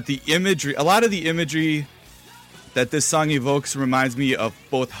thinking about that, the imagery, a lot of the imagery that this song evokes reminds me of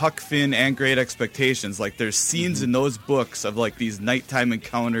both Huck Finn and Great Expectations. Like, there's scenes in those books of, like, these nighttime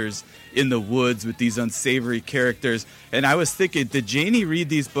encounters in the woods with these unsavory characters. And I was thinking, did Janie read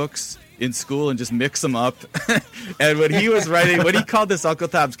these books in school and just mix them up? And when he was writing, when he called this Uncle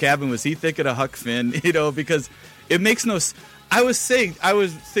Tom's Cabin, was he thinking of Huck Finn? Because it makes no. I was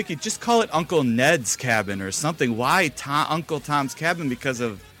thinking, just call it Uncle Ned's Cabin or something. Why Uncle Tom's Cabin? Because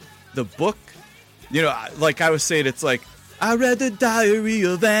of the book. Like I was saying, it's like, I read the Diary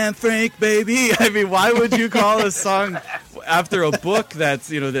of Anne Frank, baby. I mean, why would you call a song after a book that's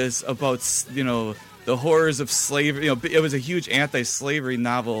this about the horrors of slavery? It was a huge anti-slavery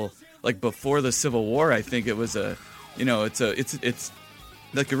novel. Like before the Civil War, I think it was it's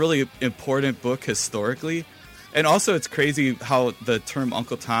like a really important book historically. And also it's crazy how the term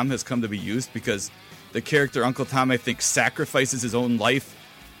Uncle Tom has come to be used, because the character Uncle Tom, I think, sacrifices his own life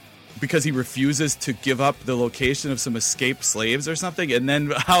because he refuses to give up the location of some escaped slaves or something. And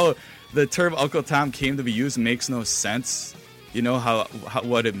then how the term Uncle Tom came to be used makes no sense. How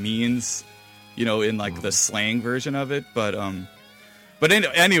what it means, in like the slang version of it. But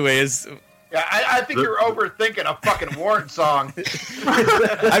anyways, yeah, I think you're overthinking a fucking Warrant song.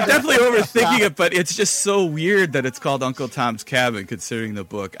 I'm definitely overthinking it, but it's just so weird that it's called Uncle Tom's Cabin, considering the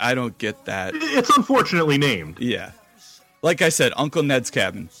book. I don't get that. It's unfortunately named. Yeah. Like I said, Uncle Ned's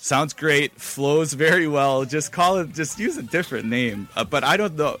Cabin. Sounds great, flows very well. Just use a different name. But I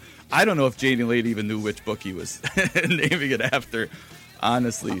don't know. I don't know if Janie Lade even knew which book he was naming it after,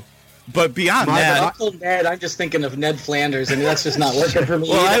 honestly. But beyond that, Uncle Ned, I'm just thinking of Ned Flanders, and that's just not working for me.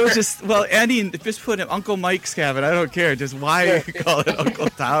 Well, Andy, just put him Uncle Mike's Cabin. I don't care. Just why call it Uncle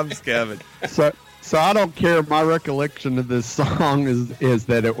Tom's Cabin? So I don't care. My recollection of this song is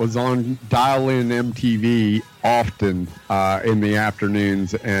that it was on dial-in MTV often in the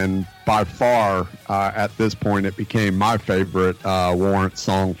afternoons, and by far at this point it became my favorite Warrant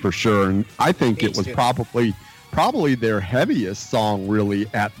song for sure. And I think it was probably their heaviest song really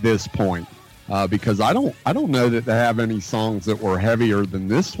at this point, because I don't know that they have any songs that were heavier than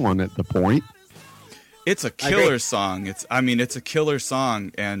this one at the point. It's a killer song. It's a killer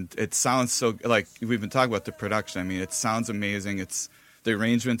song, and it sounds so, like we've been talking about the production. I mean, it sounds amazing. The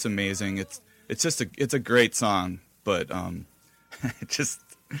arrangement's amazing. It's a great song, but just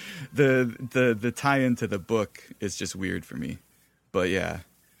the tie into the book is just weird for me. But yeah,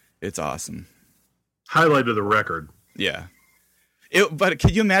 it's awesome. Highlight of the record. Yeah. But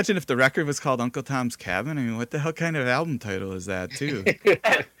can you imagine if the record was called Uncle Tom's Cabin? I mean, what the hell kind of album title is that, too?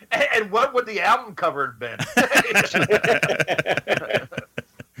 And what would the album cover have been?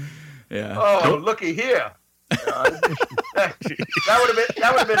 Yeah. Oh, looky here. That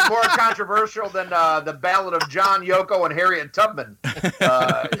would have been more controversial than the Ballad of John, Yoko, and Harriet Tubman.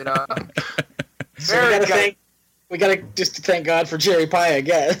 So we gotta just thank God for Jerry Pie, I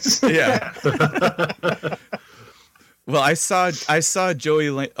guess. Yeah. Well, I saw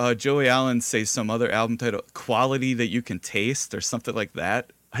Joey Allen say some other album title, "Quality That You Can Taste" or something like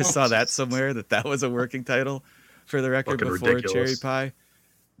that. I saw that somewhere, that was a working title for the record fucking before ridiculous. Cherry Pie.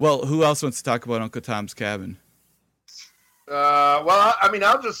 Well, who else wants to talk about Uncle Tom's Cabin? Well, I mean,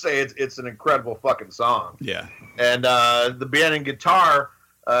 I'll just say it's an incredible fucking song. Yeah. And the band and guitar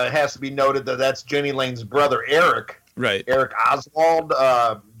has to be noted that's Jenny Lane's brother, Eric. Right. Eric Oswald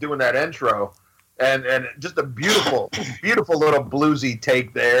doing that intro. And just a beautiful, beautiful little bluesy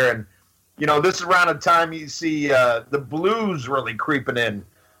take there. And, this is around the time you see the blues really creeping in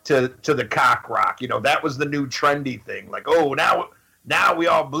to the cock rock. That was the new trendy thing. Like, oh, now we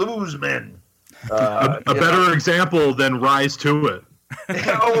are bluesmen. A better example than Rise to It.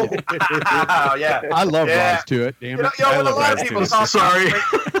 Oh, yeah. I love Rise to It, damn it. A lot of people talk Sorry.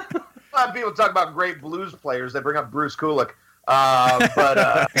 a lot of people talk about great blues players. They bring up Bruce Kulick.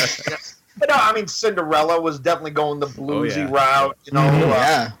 But no, I mean, Cinderella was definitely going the bluesy route. You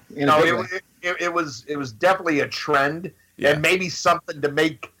know, it was definitely a trend, and maybe something to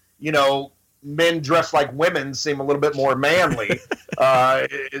make men dressed like women seem a little bit more manly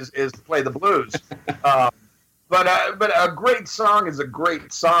is to play the blues. But a great song is a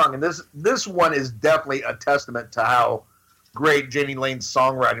great song, and this one is definitely a testament to how great Jani Lane's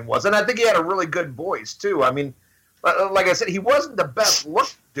songwriting was, and I think he had a really good voice too. I mean, like I said, he wasn't the best look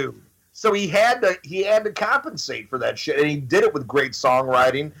dude, so he had to compensate for that shit, and he did it with great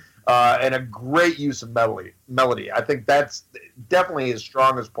songwriting and a great use of melody. I think that's definitely his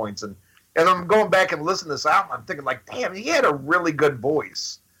strongest points. And I'm going back and listening to this album, I'm thinking like, damn, he had a really good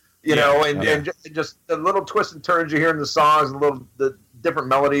voice. And just the little twists and turns you hear in the songs, and the different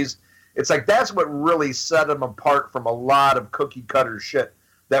melodies. It's like that's what really set him apart from a lot of cookie cutter shit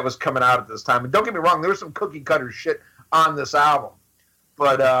that was coming out at this time. And don't get me wrong, there's some cookie cutter shit on this album,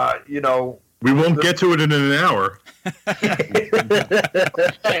 but we won't get to it in an hour.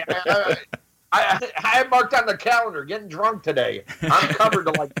 I had marked on the calendar getting drunk today. I'm covered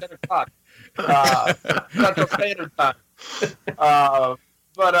to like 10 o'clock Central Standard Time.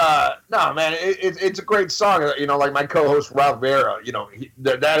 But no, man, it's a great song. Like my co-host Ralph Vera,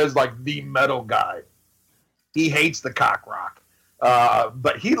 that is like the metal guy. He hates the cock rock,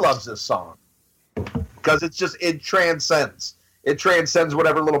 but he loves this song because it transcends. It transcends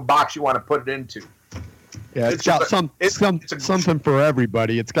whatever little box you want to put it into. Yeah, it's got something for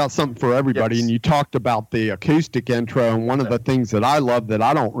everybody. It's got something for everybody. Yes. And you talked about the acoustic intro, and one of the things that I love that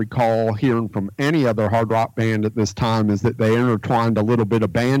I don't recall hearing from any other hard rock band at this time is that they intertwined a little bit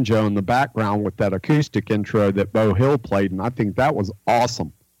of banjo in the background with that acoustic intro that Beau Hill played, and I think that was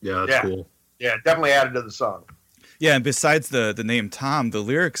awesome. Yeah, that's cool. Yeah, definitely added to the song. Yeah, and besides the name Tom, the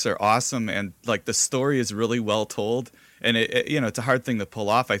lyrics are awesome, and like the story is really well told, and it's a hard thing to pull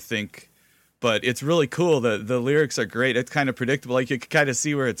off, I think. But it's really cool. The lyrics are great. It's kind of predictable. Like you can kind of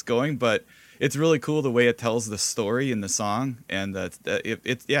see where it's going, but it's really cool the way it tells the story in the song. And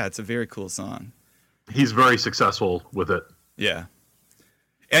it's a very cool song. He's very successful with it. Yeah.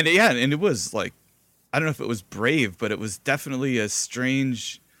 And it was like, I don't know if it was brave, but it was definitely a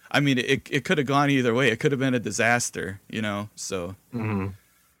strange, I mean, it could have gone either way. It could have been a disaster, so. Mm-hmm. And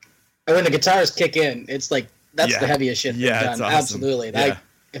when the guitars kick in, it's like, that's the heaviest shit they've done. It's awesome. Absolutely. Yeah.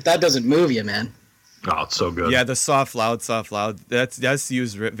 If that doesn't move you, man. Oh, it's so good. Yeah, the soft, loud. That's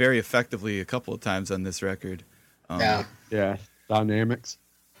used very effectively a couple of times on this record. Yeah, dynamics.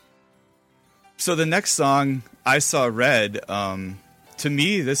 So the next song, I Saw Red, to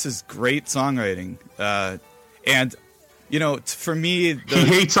me, this is great songwriting. And, for me... He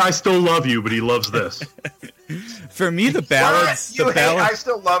hates I Still Love You, but he loves this. For me, the ballads... You hate I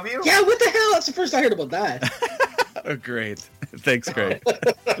Still Love You? Yeah, what the hell? That's the first I heard about that. Oh, great. Thanks, Greg.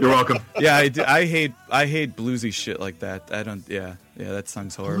 You're welcome. Yeah, I hate bluesy shit like that. I don't. Yeah, that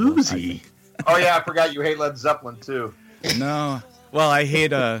song's horrible. Bluesy. Oh yeah, I forgot you hate Led Zeppelin too. No, well, I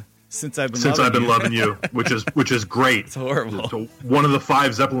hate Since I've Been Loving You, which is great. It's horrible. It's one of the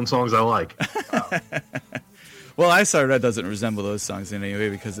 5 Zeppelin songs I like. Well, I Saw Red doesn't resemble those songs in any way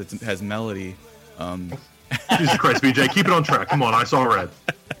because it has melody. Jesus Christ, BJ, keep it on track. Come on, I Saw Red.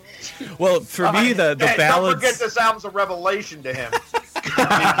 Well, for me, the ballads... Don't forget this album's a revelation to him.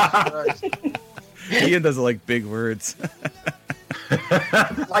 Ian doesn't like big words.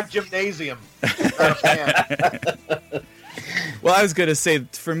 Like gymnasium. Well, I was going to say,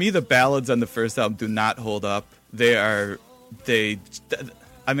 for me, the ballads on the first album do not hold up. I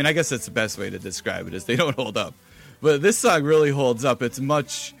mean, I guess that's the best way to describe it, is they don't hold up. But this song really holds up.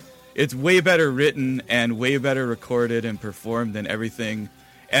 It's way better written and way better recorded and performed than everything.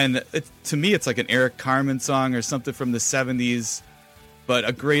 And to me, it's like an Eric Carmen song or something from the 70s, but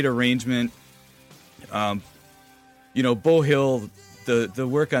a great arrangement. Beau Hill, the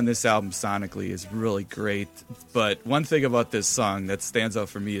work on this album sonically is really great. But one thing about this song that stands out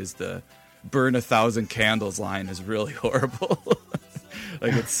for me is the "Burn 1,000 Candles" line is really horrible.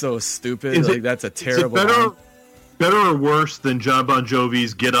 Like, it's so stupid. That's a terrible line. Better or worse than John Bon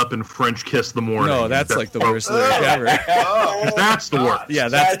Jovi's "Get Up and French Kiss the Morning"? No, that's like the worst lyric ever. That's the worst. Yeah,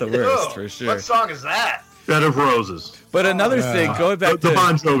 that's the worst for sure. What song is that? "Bed of Roses." But another thing, going back to the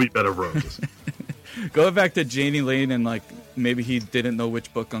Bon Jovi "Bed of Roses." Going back to Jani Lane and like maybe he didn't know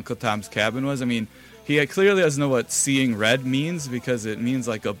which book Uncle Tom's Cabin was. I mean, he clearly doesn't know what seeing red means because it means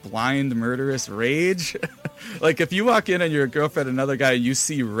like a blind, murderous rage. Like if you walk in on your girlfriend, another guy, and you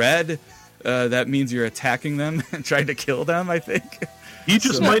see red. That means you're attacking them and trying to kill them, I think. He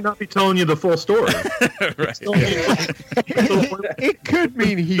just might not be telling you the full story. Right. It could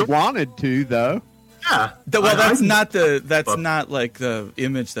mean he wanted to, though. Yeah. That's not like the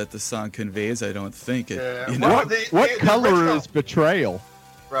image that the song conveys. I don't think. What color is Betrayal?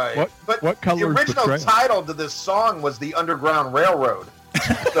 Right. What color the is original Betrayal? title to this song was the Underground Railroad.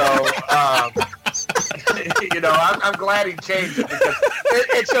 So, I'm glad he changed it because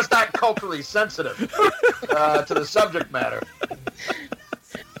it's just not culturally sensitive to the subject matter.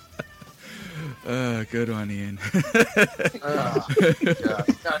 Good one, Ian. No.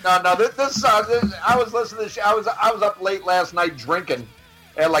 This I was listening to this. I was up late last night drinking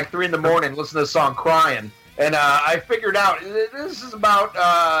at like 3 a.m. listening to this song, crying, and I figured out this is about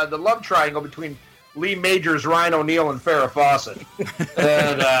the love triangle between Lee Majors, Ryan O'Neal, and Farrah Fawcett,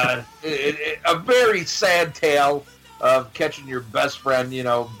 and a very sad tale of catching your best friend,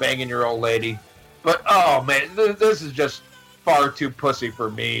 banging your old lady. But oh man, this is just far too pussy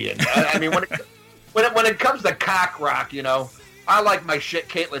for me. And I mean, when it comes to cock rock, I like my shit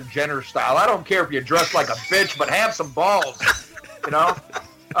Caitlyn Jenner style. I don't care if you dress like a bitch, but have some balls.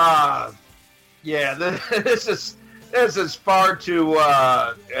 Yeah, this is far too. Is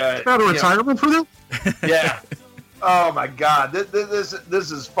that a retirement for them? Yeah. Oh my God,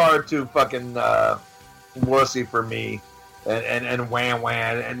 this is far too fucking wussy for me, and wham,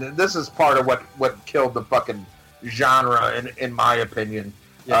 and this is part of what killed the fucking genre, in my opinion.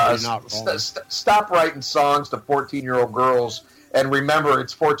 Yeah, you're not wrong. Stop writing songs to 14-year-old girls, and remember,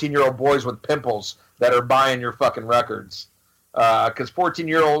 it's 14-year-old boys with pimples that are buying your fucking records. Because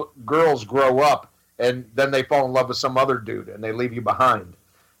 14-year-old girls grow up, and then they fall in love with some other dude, and they leave you behind.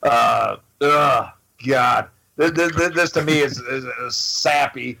 God, this to me is a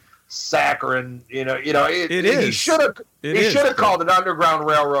sappy, saccharine. It is. He should have called it Underground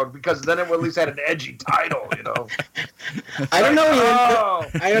Railroad because then it would at least had an edgy title. I don't know.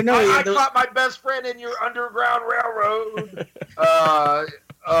 I don't know. I caught my best friend in your Underground Railroad.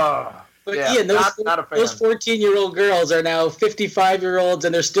 But yeah, Ian, not a fan. those 14-year-old girls are now 55-year-olds,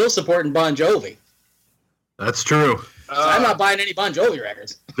 and they're still supporting Bon Jovi. That's true. So I'm not buying any Bon Jovi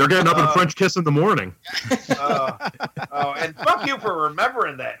records. They're getting up and French kiss in the morning. And fuck you for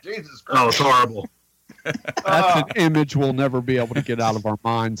remembering that. Jesus Christ. Oh, it's horrible. That's an image we'll never be able to get out of our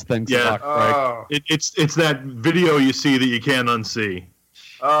minds. Thanks a lot, Craig. It's that video you see that you can't unsee.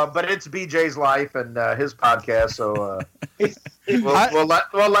 But it's BJ's life and his podcast, so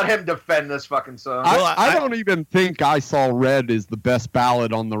we'll let him defend this fucking song. I don't even think I Saw Red is the best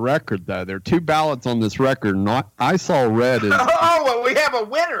ballad on the record, though. There are 2 ballads on this record. I Saw Red is... Oh, well, we have a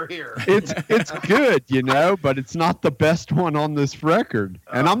winner here. It's good, but it's not the best one on this record.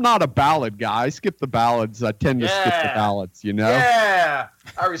 And I'm not a ballad guy. I skip the ballads. I tend to skip the ballads, Yeah.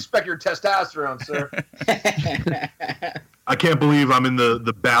 I respect your testosterone, sir. I can't believe I'm in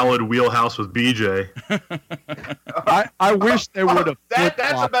the ballad wheelhouse with BJ. I wish they would have.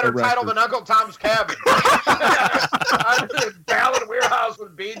 That's a better title than Uncle Tom's Cabin. I'm in the ballad wheelhouse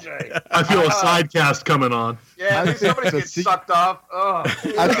with BJ. I feel a side cast coming on. Yeah, somebody gets sucked off. Oh.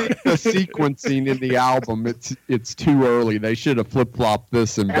 I think the sequencing in the album it's too early. They should have flip flopped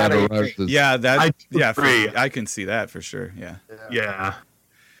this in Better Roses. Yeah, I can see that for sure. Yeah.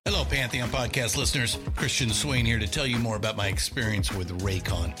 Hello, Pantheon Podcast listeners. Christian Swain here to tell you more about my experience with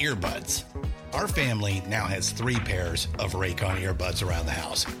Raycon earbuds. Our family now has 3 pairs of Raycon earbuds around the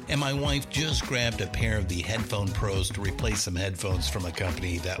house, and my wife just grabbed a pair of the Headphone Pros to replace some headphones from a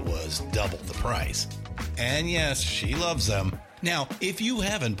company that was double the price. And yes, she loves them. Now, if you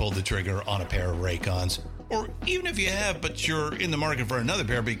haven't pulled the trigger on a pair of Raycons, or even if you have, but you're in the market for another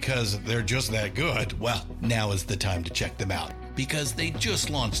pair because they're just that good, well, now is the time to check them out, because they just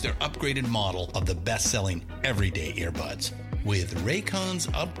launched their upgraded model of the best-selling everyday earbuds. With Raycon's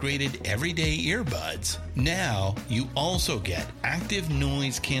upgraded everyday earbuds, now you also get active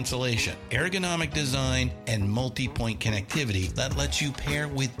noise cancellation, ergonomic design, and multi-point connectivity that lets you pair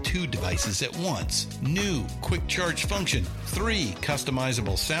with 2 devices at once. New quick charge function, 3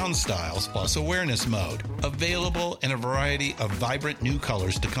 customizable sound styles, plus awareness mode. Available in a variety of vibrant new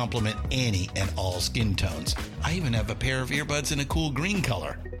colors to complement any and all skin tones. I even have a pair of earbuds in a cool green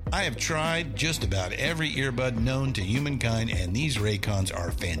color. I have tried just about every earbud known to humankind, and these Raycons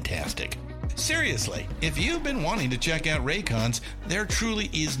are fantastic. Seriously, if you've been wanting to check out Raycons, there truly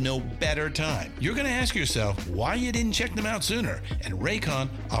is no better time. You're going to ask yourself why you didn't check them out sooner, and Raycon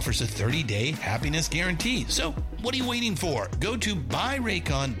offers a 30-day happiness guarantee. So what are you waiting for? Go to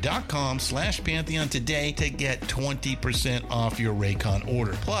buyraycon.com/Pantheon today to get 20% off your Raycon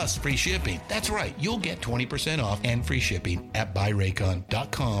order, plus free shipping. That's right, you'll get 20% off and free shipping at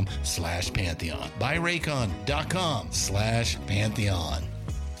buyraycon.com/Pantheon. buyraycon.com/Pantheon.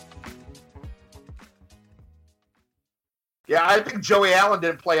 Yeah, I think Joey Allen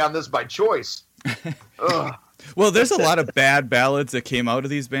didn't play on this by choice. Well, there's a lot of bad ballads that came out of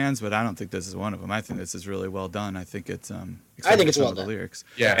these bands, but I don't think this is one of them. I think this is really well done. I think it's I think it's well done. The done. lyrics,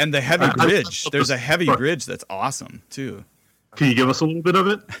 Yeah. and the heavy bridge. There's a heavy bridge that's awesome too. Can you give us a little bit of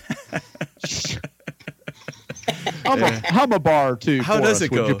it? Hum a bar too. How for does us,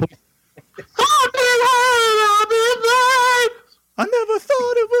 it would you go? please? I never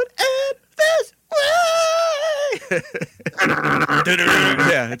thought it would end this way.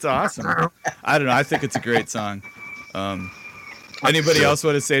 Yeah, it's awesome. I don't know. I think it's a great song. Anybody else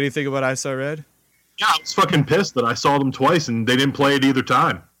want to say anything about I Saw Red? Yeah, I was fucking pissed that I saw them twice and they didn't play it either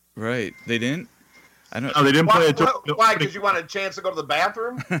time. Right. They didn't? I don't. No, they didn't play it. Why? Because you wanted a chance to go to the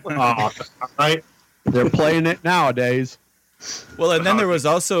bathroom? Right. They're playing it nowadays. Well, and then there was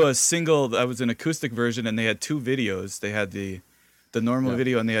also a single that was an acoustic version, and they had two videos. They had the normal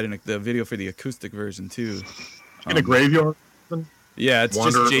video, and they had the video for the acoustic version too. In a graveyard. Yeah, it's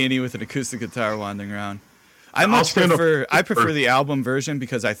just Janie with an acoustic guitar wandering around. I prefer the album version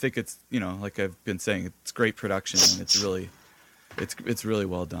because I think it's, like I've been saying, it's great production and it's really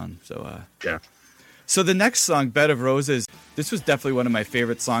well done. So yeah. So the next song, Bed of Roses, this was definitely one of my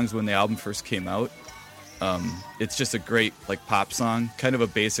favorite songs when the album first came out. It's just a great pop song, kind of a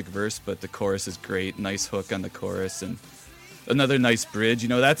basic verse, but the chorus is great. Nice hook on the chorus and another nice bridge.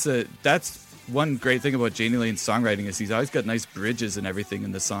 That's one great thing about Jani Lane's songwriting is he's always got nice bridges and everything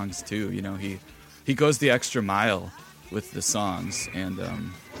in the songs too. He goes the extra mile with the songs, and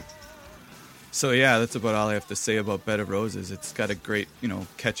so yeah, that's about all I have to say about Bed of Roses. It's got a great,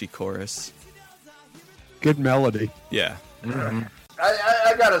 catchy chorus. Good melody. Yeah. Mm-hmm.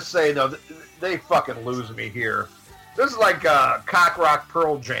 I gotta say though, they fucking lose me here. This is like Cock Rock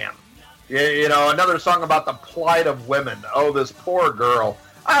Pearl Jam. Another song about the plight of women. Oh, this poor girl.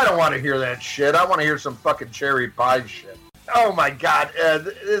 I don't want to hear that shit. I want to hear some fucking Cherry Pie shit. Oh my God,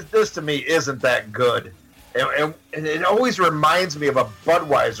 this to me isn't that good. And it always reminds me of a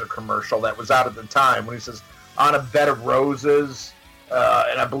Budweiser commercial that was out at the time when he says, "On a bed of roses,"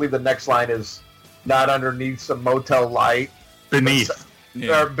 and I believe the next line is, "Not underneath some motel light." Beneath.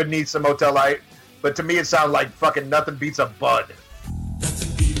 Or beneath some motel light. But to me it sounds like fucking nothing beats a bud.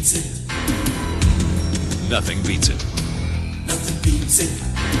 Nothing beats it. Nothing beats it. Nothing beats it.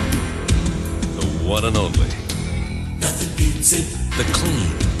 The one and only. Nothing beats it. The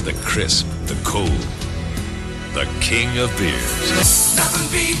clean, the crisp, the cool. The king of beers. Nothing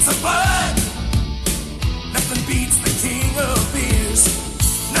beats a bud. Nothing beats the king of beers.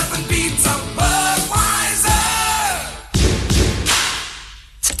 Nothing beats a Budweiser.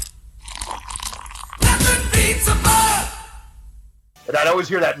 Nothing beats a bud. And I'd always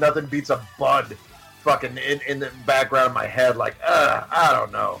hear that "nothing beats a bud" fucking in the background of my head, I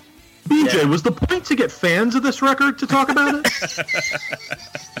don't know. BJ, was the point to get fans of this record to talk about it?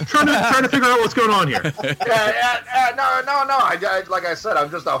 trying to figure out what's going on here. No. Like I said,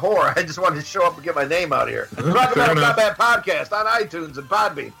 I'm just a whore. I just wanted to show up and get my name out here. Rock About Not Bad podcast on iTunes and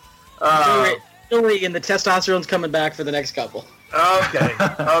Podbean. Don't worry, and the testosterone's coming back for the next couple.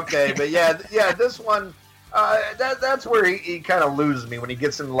 Okay, but yeah, this one, that's where he kind of loses me when he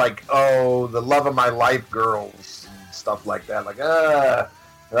gets into the love of my life girls and stuff like that.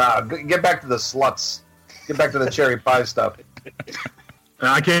 Get back to the sluts. Get back to the Cherry Pie stuff.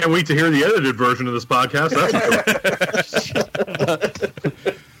 I can't wait to hear the edited version of this podcast.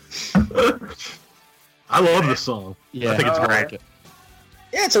 I love this song. Yeah, I think it's great.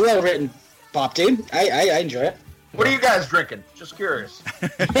 Yeah, it's a well-written pop team. I enjoy it. What are you guys drinking? Just curious.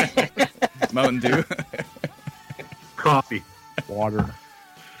 Mountain Dew. Coffee. Water.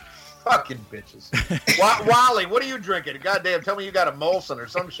 Fucking bitches. Wally, what are you drinking? Goddamn, tell me you got a Molson or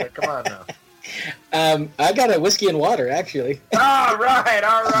some shit. Come on now. I got a whiskey and water, actually. All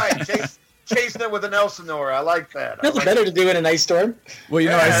right. Chasing it with an Elsinore. I like that. Nothing better to do in an ice storm. Well,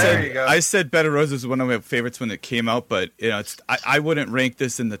 I said Bed of Roses was one of my favorites when it came out, but I wouldn't rank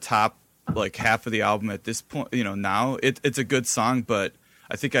this in the top half of the album at this point. Now it's a good song, but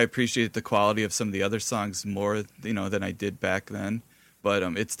I think I appreciate the quality of some of the other songs more, than I did back then. But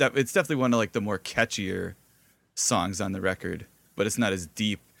it's definitely one of the more catchier songs on the record. But it's not as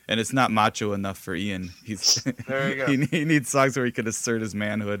deep, and it's not macho enough for Ian. There you go. He needs songs where he can assert his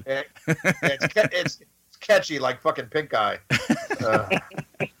manhood. Yeah, it's catchy like fucking Pink Eye.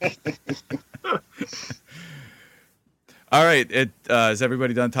 All right, is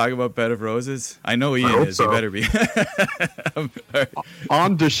everybody done talking about Bed of Roses? I know Ian is. So. He better be. Right.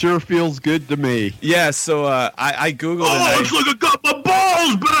 On to Sure Feels Good to Me. Yeah, so I Googled it. Oh, looks like I got my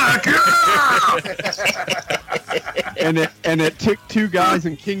balls back! and it took two guys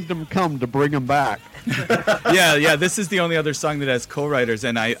in Kingdom Come to bring him back. yeah. This is the only other song that has co-writers,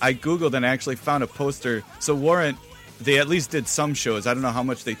 and I googled and I actually found a poster. So Warrant, they at least did some shows. I don't know how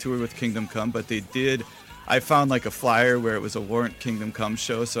much they toured with Kingdom Come, but they did. I found like a flyer where it was a Warrant Kingdom Come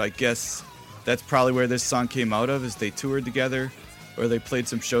show. So I guess that's probably where this song came out of. Is they toured together, or they played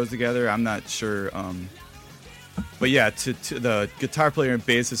some shows together. I'm not sure. But yeah, to the guitar player and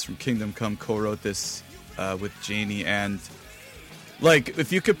bassist from Kingdom Come co-wrote this with Janie, and like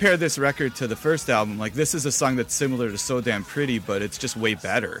if you compare this record to the first album, like this is a song that's similar to So Damn Pretty, but it's just way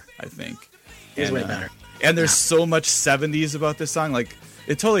better, I think. It's way better. And there's so much 70s about this song. Like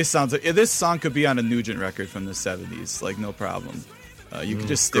it totally sounds like this song could be on a Nugent record from the 70s, like no problem. You could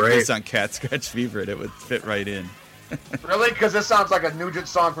just stick this on Cat Scratch Fever and it would fit right in. Really? Because this sounds like a Nugent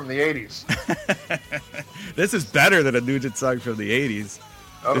song from the 80s. This is better than a Nugent song from the 80s.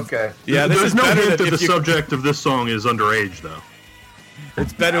 Okay. Yeah, this There's is no better hint than that the if you, subject of this song is underage, though.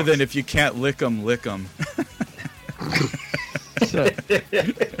 It's better than If You Can't Lick 'Em, Lick 'Em.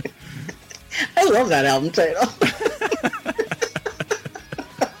 I love that album title.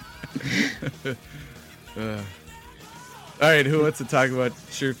 All right, who wants to talk about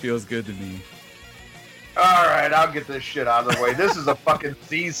Sure Feels Good to Me? All right, I'll get this shit out of the way. This is a fucking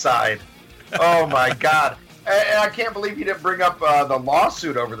Z-side. Oh, my God. And I can't believe you didn't bring up the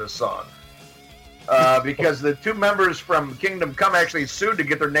lawsuit over this song. Because the two members from Kingdom Come actually sued to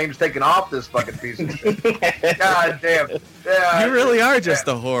get their names taken off this fucking piece of shit. God damn. Yeah, You really are just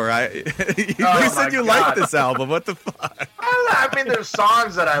a whore. You said you liked this album. What the fuck? I mean, there's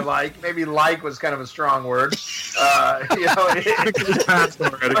songs that I like. Maybe "like" was kind of a strong word. When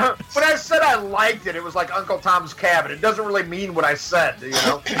I said I liked it, it was like Uncle Tom's Cabin. It doesn't really mean what I said, you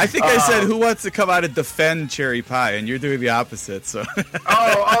know. I think I said, who wants to come out and defend Cherry Pie? And you're doing the opposite. So.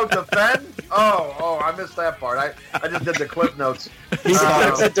 Defend? Oh, I missed that part. I just did the clip notes.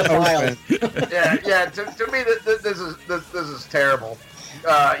 Defiled. Yeah. To me, this is terrible.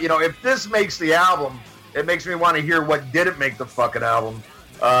 If this makes the album, it makes me want to hear what didn't make the fucking album.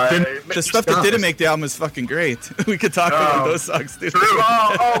 The stuff that didn't make the album is fucking great. We could talk about those songs too.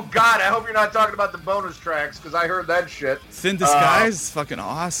 Oh God, I hope you're not talking about the bonus tracks because I heard that shit. Thin Disguise is fucking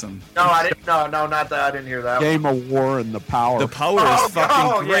awesome. No, I didn't. No, not that. I didn't hear that. Game of War and The Power. The Power is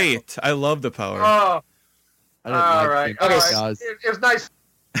fucking great. Yeah. I love The Power. All right. Guys. It was nice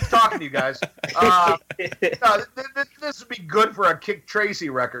talking to you guys. This would be good for a Kick Tracy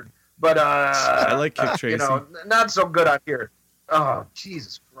record, but I like Kick Tracy. Not so good on here. Oh,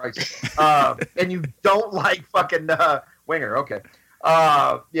 Jesus Christ. And you don't like fucking Winger. Okay.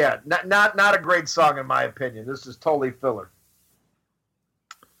 Not a great song in my opinion. This is totally filler.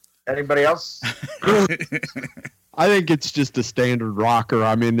 Anybody else? I think it's just a standard rocker.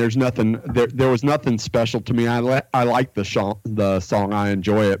 I mean, there's nothing. There was nothing special to me. I like the song. I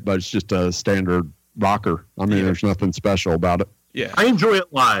enjoy it, but it's just a standard rocker. I mean, there's nothing special about it. Yeah, I enjoy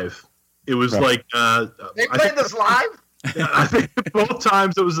it live. It was like they played this live. I think both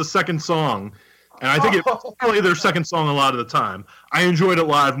times it was the second song, and I think it's probably their second song a lot of the time. I enjoyed it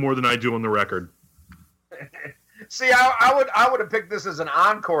live more than I do on the record. See, I would have picked this as an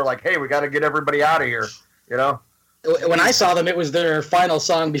encore. Like, hey, we got to get everybody out of here. You know. When I saw them, it was their final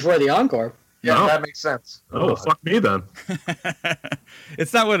song before the encore. Yeah, that makes sense. Oh, fuck me then.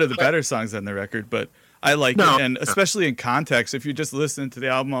 It's not one of the better songs on the record, but I like it, and especially in context. If you just listen to the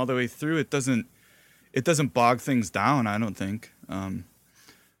album all the way through, it doesn't bog things down. I don't think.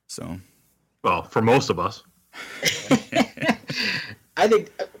 Well, for most of us. I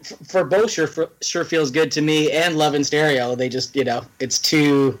think for both sure feels good to me and Love in Stereo. They just it's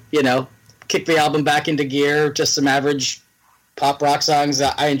too kick the album back into gear. Just some average pop rock songs.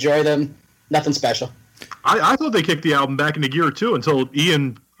 I enjoy them. Nothing special. I thought they kicked the album back into gear too until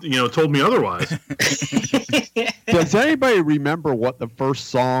Ian told me otherwise. Does anybody remember what the first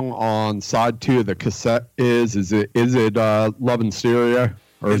song on side 2 of the cassette is? Is it Love in Stereo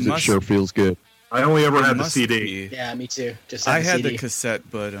or is it Sure Feels Good? I only ever had the CD. Yeah, me too. I had the cassette,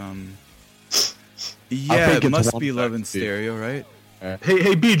 but it must be Love in Stereo, right?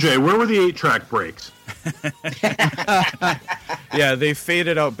 Hey, BJ, where were the 8-track breaks? Yeah, they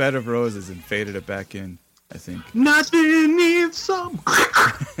faded out Bed of Roses and faded it back in, I think. Nothing needs some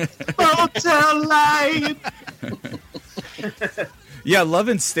hotel light. Yeah, Love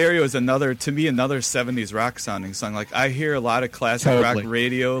in Stereo is another 70s rock sounding song. Like, I hear a lot of classic rock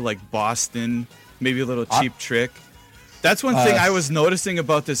radio, like Boston, maybe a little Cheap Trick. That's one thing I was noticing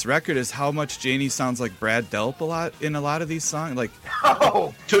about this record is how much Janie sounds like Brad Delp in a lot of these songs. Like,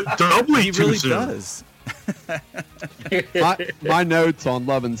 doubly he too really soon. does. my notes on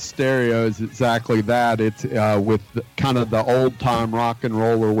Love in Stereo is exactly that. It's with kind of the old time rock and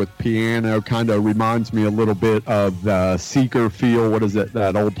roller with piano. Kind of reminds me a little bit of the Seeker feel. What is it?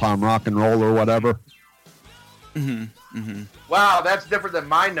 That old time rock and roll or whatever. Wow, that's different than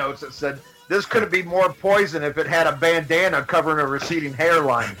my notes that said this could be more Poison if it had a bandana covering a receding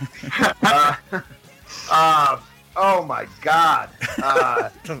hairline. Oh my God,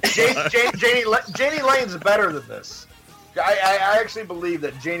 Janie Lane's better than this. I actually believe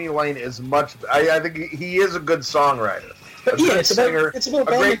that Janie Lane is much. I think he is a good songwriter. Yeah, it's about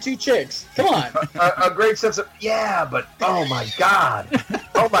banging two chicks. Come on, a great sense of but oh my God,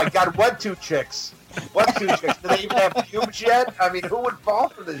 what two chicks? What two chicks? Do they even have pubes yet? I mean, who would fall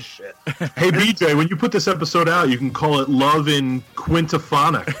for this shit? Hey, BJ, when you put this episode out, you can call it Love in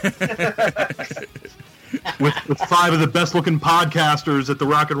Quintaphonic. with 5 of the best-looking podcasters at the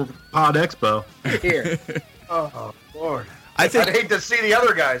Rock and Pod Expo. Here. Oh, Lord. I'd hate to see the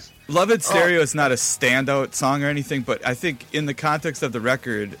other guys. Love in Stereo is not a standout song or anything, but I think in the context of the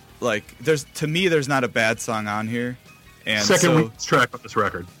record, like, there's not a bad song on here. And second weakest track on this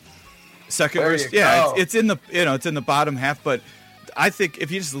record. Second worst, it's in the it's in the bottom half, but I think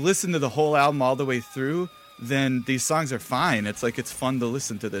if you just listen to the whole album all the way through, then these songs are fine. It's like it's fun to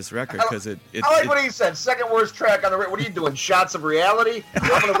listen to this record because I like what he said. Second worst track on the record. What are you doing? Shots of reality?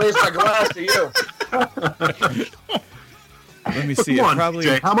 I'm going to raise my glass to you. Let me see. Come on,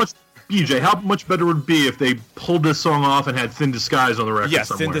 BJ, how much better would it be if they pulled this song off and had Thin Disguise on the record? Yes,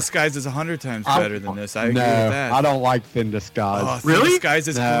 somewhere? Thin Disguise is 100 times better than this. I agree with that. I don't like Thin Disguise. Oh, really? Thin Disguise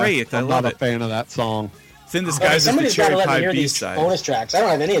is great. I'm not a fan of that song. Thin Disguise is the Cherry Pie B-side. Bonus tracks. I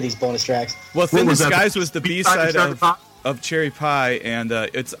don't have any of these bonus tracks. Well, Thin Disguise was the B-side of Cherry Pie, and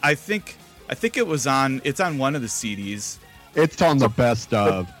it's I think it was on. It's on one of the CDs. It's on the best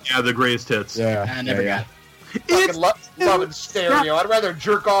of. Yeah, the greatest hits. Yeah, I never got it. Fucking love in stereo. I'd rather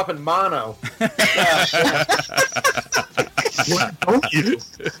jerk off in mono. Don't you?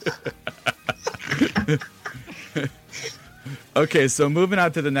 Okay, so moving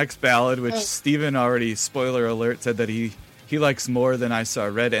on to the next ballad, which Steven already, spoiler alert, said that he likes more than I Saw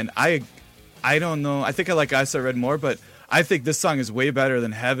Red, and I don't know. I think I like I Saw Red more, but I think this song is way better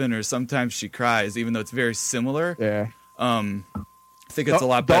than Heaven or Sometimes She Cries, even though it's very similar. Yeah. I think it's a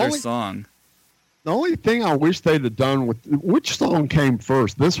lot better song. The only thing I wish they'd have done with which song came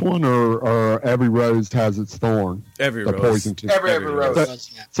first, this one or Every Rose Has Its Thorn? Every the Rose. Poison Every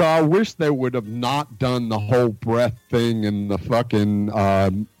Rose. So I wish they would have not done the whole breath thing and the fucking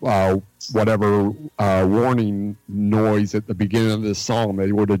warning noise at the beginning of this song.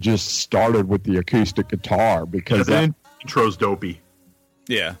 They would have just started with the acoustic guitar because the intro's dopey.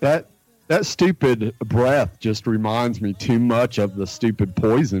 Yeah. That stupid breath just reminds me too much of the stupid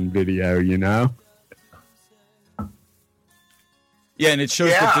Poison video, you know? Yeah, and it shows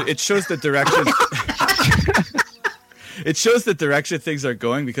the direction. It shows the direction things are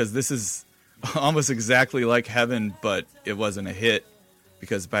going because this is almost exactly like Heaven, but it wasn't a hit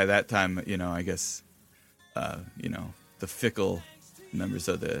because by that time, I guess, the fickle members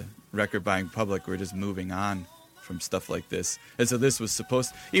of the record buying public were just moving on from stuff like this. And so this was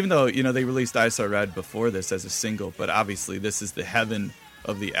supposed, even though, they released I Saw Red before this as a single, but obviously this is the Heaven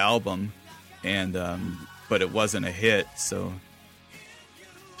of the album, and but it wasn't a hit, so.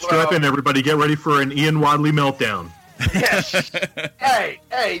 Strap in, everybody. Get ready for an Ian Wadley meltdown. Yes. hey,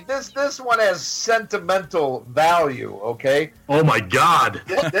 this one has sentimental value, okay? Oh, my God.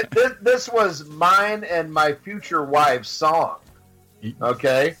 This was mine and my future wife's song,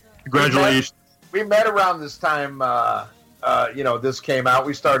 okay? Congratulations. We met around this time, this came out.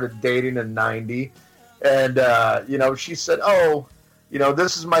 We started dating in 90. And, she said,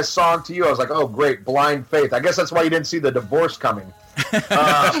 this is my song to you. I was like, oh, great, Blind Faith. I guess that's why you didn't see the divorce coming.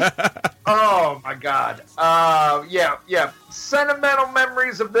 Oh, my God. Yeah. Sentimental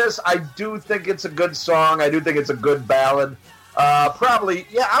memories of this. I do think it's a good song. I do think it's a good ballad.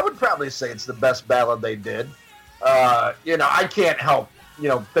 I would probably say it's the best ballad they did. I can't help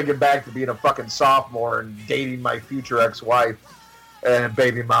thinking back to being a fucking sophomore and dating my future ex-wife and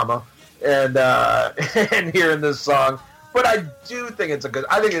baby mama and hearing this song. But I do think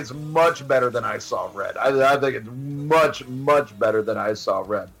I think it's much better than I Saw Red. I think it's much, much better than I Saw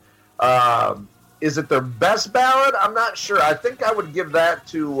Red. Is it their best ballad? I'm not sure. I think I would give that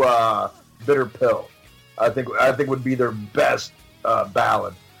to Bitter Pill. I think would be their best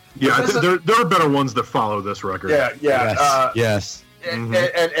ballad. Yeah, there are better ones that follow this record. Yeah. Yes. And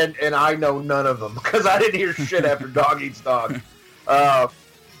I know none of them because I didn't hear shit after Dog Eats Dog.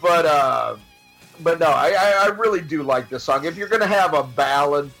 But no, I really do like this song. If you're going to have a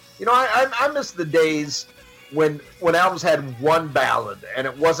ballad, I miss the days when albums had one ballad and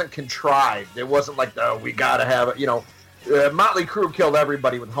it wasn't contrived. It wasn't like, we gotta have it. Motley Crue killed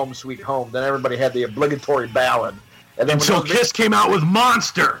everybody with Home Sweet Home. Then everybody had the obligatory ballad. And then until Kiss came out with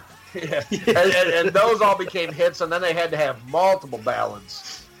Monster. Yeah. and those all became hits, and then they had to have multiple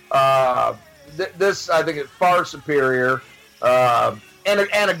ballads. This, I think, is far superior, and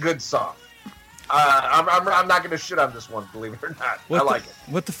a good song. I'm not going to shit on this one, believe it or not. I like it.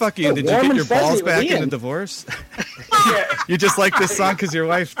 What the fuck, Ian? Did you get your balls back in a divorce? Yeah. You just like this song because your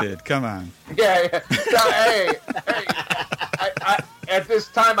wife did. Come on. Yeah. So, hey, I, at this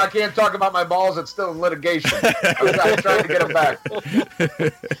time, I can't talk about my balls. It's still in litigation. I'm trying to get them back.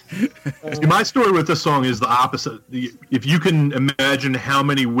 See, my story with this song is the opposite. If you can imagine how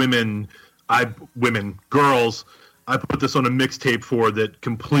many girls, I put this on a mixtape for that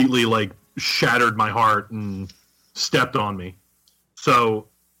completely shattered my heart and stepped on me. So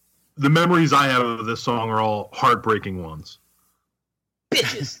the memories I have of this song are all heartbreaking ones.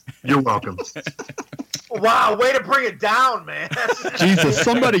 Bitches. You're welcome. Wow, way to bring it down, man. Jesus,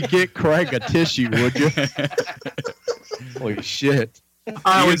 somebody get Craig a tissue, would you? Holy shit.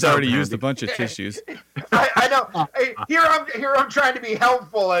 Ian's already used a bunch of tissues. I know. Hey, here I'm trying to be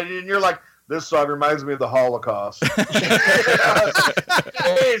helpful, and you're like, this song reminds me of the Holocaust.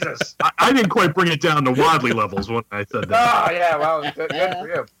 Jesus. I didn't quite bring it down to Wadley levels when I said that. Oh, yeah, well, good for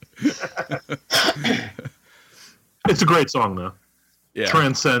you. It's a great song, though. Yeah.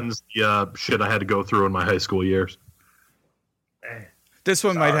 Transcends the shit I had to go through in my high school years. This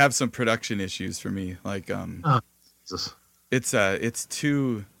one might have some production issues for me. It's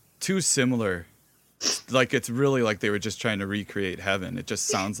too similar. It's really like they were just trying to recreate heaven. It just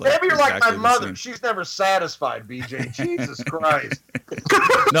sounds like maybe you're exactly like my mother. She's never satisfied, BJ. Jesus Christ.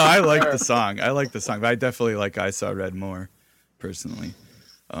 No, I like the song. But I definitely like I Saw Red more, personally.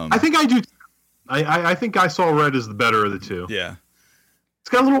 I think I do. I think I Saw Red is the better of the two. Yeah. It's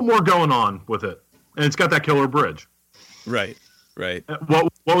got a little more going on with it, and it's got that killer bridge. Right.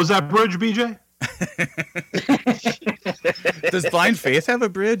 What was that bridge, BJ? Does Blind Faith have a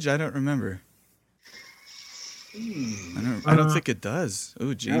bridge? I don't remember. I don't think it does.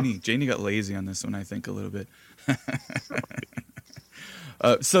 Oh, Janie got lazy on this one, I think, a little bit.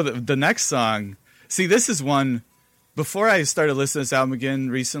 So the next song, see, this is one. Before I started listening to this album again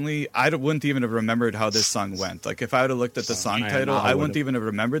recently, I wouldn't even have remembered how this song went. If I would have looked at the song title, I wouldn't even have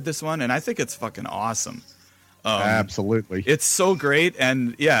remembered this one, and I think it's fucking awesome. Absolutely. It's so great,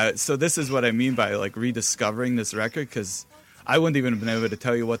 and yeah, so this is what I mean by rediscovering this record, because I wouldn't even have been able to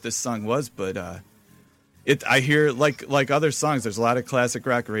tell you what this song was, but I hear, like other songs, there's a lot of classic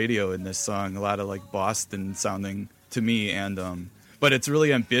rock radio in this song, a lot of Boston sounding to me, and but it's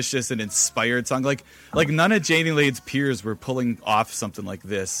really ambitious and inspired song. Like none of Janie Lane's peers were pulling off something like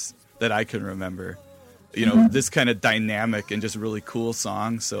this that I can remember. This kind of dynamic and just really cool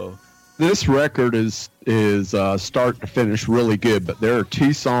song. So this record is start to finish really good, but there are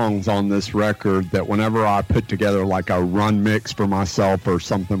two songs on this record that whenever I put together a run mix for myself or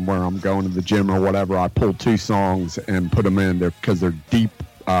something where I'm going to the gym or whatever, I pull two songs and put them in there because they're deep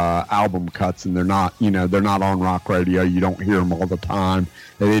album cuts, and they're not on rock radio. You don't hear them all the time.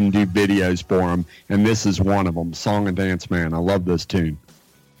 They didn't do videos for them, and this is one of them. Song and Dance Man. I love this tune.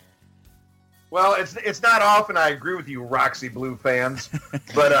 Well, it's not often I agree with you, Roxy Blue fans,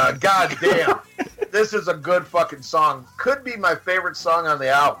 but goddamn, this is a good fucking song. Could be my favorite song on the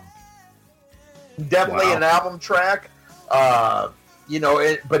album. Definitely an album track. But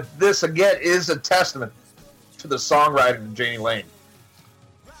this again is a testament to the songwriting of Janie Lane.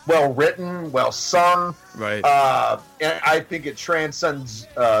 Well written, well sung. Right. And I think it transcends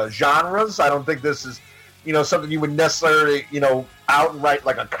genres. I don't think this is, something you would necessarily, out and write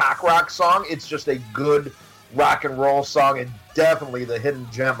like a cock rock song. It's just a good rock and roll song, and definitely the hidden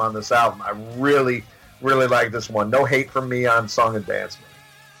gem on this album. I really, really like this one. No hate from me on Song and Dance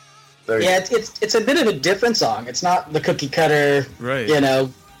Man. It's a bit of a different song. It's not the cookie cutter, right?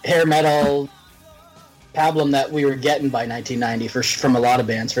 Hair metal pablum that we were getting by 1990 from a lot of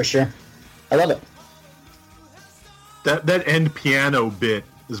bands, for sure. I love it. That end piano bit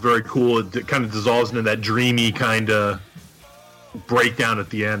is very cool. It kind of dissolves into that dreamy kind of breakdown at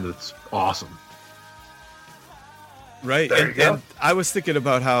the end. It's awesome. Right. And I was thinking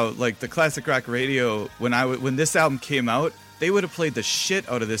about how the classic rock radio, when this album came out, they would have played the shit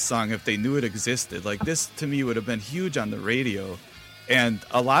out of this song if they knew it existed. This to me would have been huge on the radio. And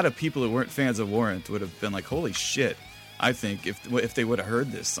a lot of people who weren't fans of Warrant would have been like, holy shit, I think, if they would have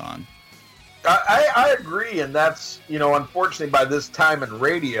heard this song. I agree, and that's, unfortunately by this time in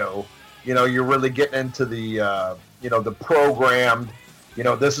radio, you're really getting into the, the programmed, You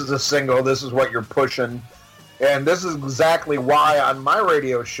know, this is a single. This is what you're pushing. And this is exactly why on my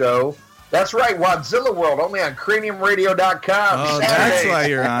radio show, that's right, Wadzilla World, only on craniumradio.com. Oh, that's why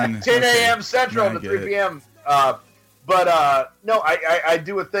you're on. 10 a.m. Central to 3 p.m. No, I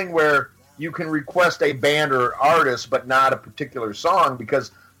do a thing where you can request a band or artist, but not a particular song,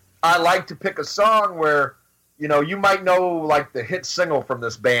 because I like to pick a song where, you know, you might know, like, the hit single from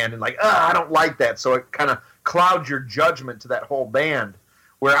this band, and like, I don't like that, so it kind of clouds your judgment to that whole band,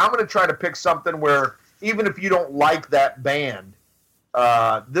 where I'm going to try to pick something where, even if you don't like that band,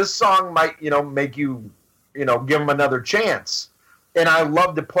 this song might, you know, make you, you know, give them another chance. And I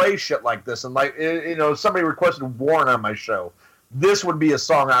love to play shit like this. And, like, you know, somebody requested Warren on my show. This would be a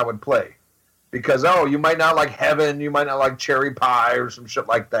song I would play. Because, you might not like Heaven, you might not like Cherry Pie or some shit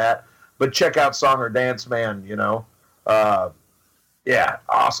like that, but check out Song or Dance Man, you know. Yeah,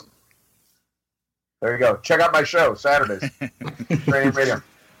 awesome. There you go. Check out my show, Saturdays. Cranium Radio.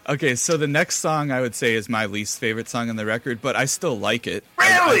 Okay, so the next song I would say is my least favorite song on the record, but I still like it.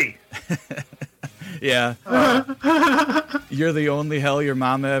 Really? Yeah. You're the only hell your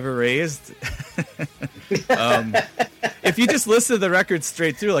mama ever raised. If you just listen to the record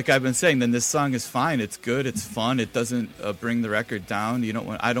straight through, like I've been saying, then this song is fine. It's good. It's fun. It doesn't bring the record down.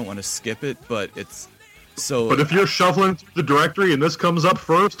 I don't want to skip it, but it's so. But if you're shuffling through the directory and this comes up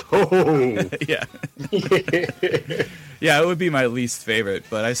first, yeah. Yeah, it would be my least favorite,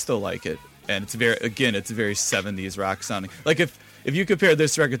 but I still like it. And it's very 70s rock sounding. Like if you compare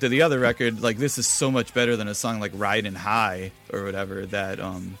this record to the other record, like this is so much better than a song like Riding High or whatever that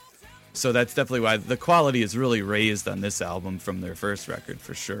so that's definitely why the quality is really raised on this album from their first record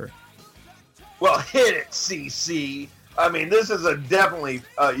for sure. Well, hit it, CC. I mean, this is definitely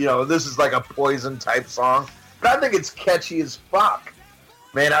this is like a Poison type song, but I think it's catchy as fuck.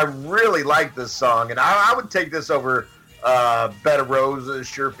 Man, I really like this song, and I would take this over Bed of Roses,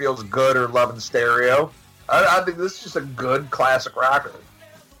 Sure Feels Good, or Love in Stereo. I think this is just a good classic rocker.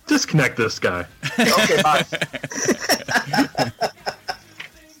 Disconnect this guy. Okay, bye.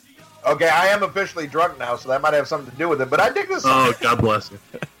 Okay, I am officially drunk now, so that might have something to do with it, but I dig this song. Oh, God bless you.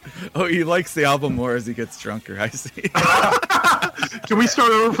 Oh, he likes the album more as he gets drunker, I see. Can we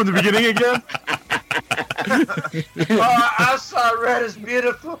start over from the beginning again? I saw Red is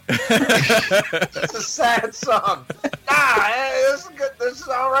Beautiful. It's a sad song. This is good. This is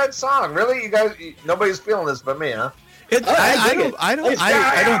an all right song. Really, you guys? Nobody's feeling this but me, huh? I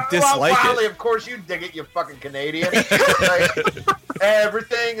don't dislike Wally, it. Of course you dig it, you fucking Canadian. Like,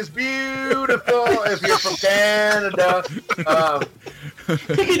 everything is beautiful if you're from Canada.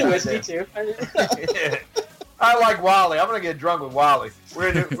 You know, it's me too. I like Wally. I'm gonna get drunk with Wally.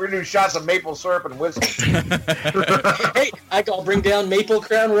 We're gonna do shots of maple syrup and whiskey. Hey, I'll bring down Maple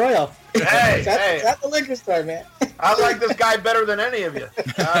Crown Royal. Hey, It's at the liquor store, man. I like this guy better than any of you.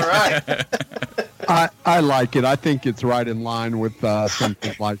 All right. I like it. I think it's right in line with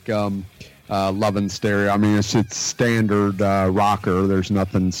something like Love in Stereo. I mean, it's standard rocker. There's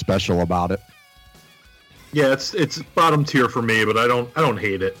nothing special about it. Yeah, it's bottom tier for me, but I don't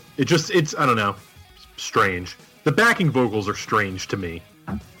hate it. It's I don't know, strange. The backing vocals are strange to me.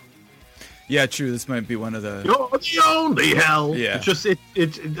 Yeah, true. This might be one of the. You're the only hell. Yeah. It's just I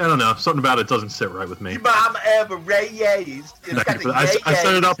don't know. Something about it doesn't sit right with me. Your mama ever raised. I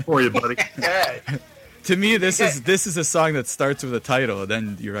set it up for you, buddy. To me, this is a song that starts with a title,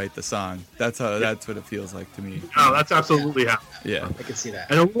 then you write the song. That's what it feels like to me. No, that's absolutely how. Yeah, I can see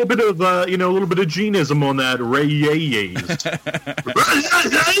that. And a little bit of a little bit of Genism on that Ray.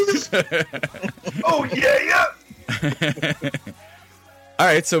 Oh yeah. All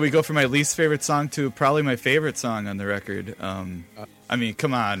right, so we go from my least favorite song to probably my favorite song on the record. I mean,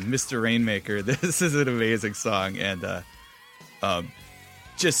 come on, Mr. Rainmaker. This is an amazing song, and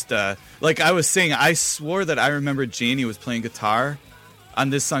like I was saying, I swore that I remembered Janie was playing guitar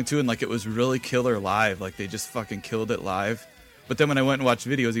on this song too, and like it was really killer live. Like they just fucking killed it live. But then when I went and watched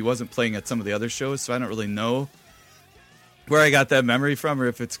videos, he wasn't playing at some of the other shows, so I don't really know where I got that memory from or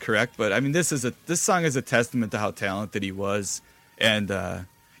if it's correct. But I mean, this song is a testament to how talented he was, and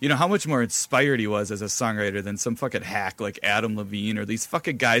how much more inspired he was as a songwriter than some fucking hack like Adam Levine or these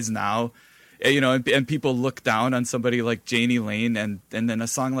fucking guys now. And people look down on somebody like Janie Lane, and then a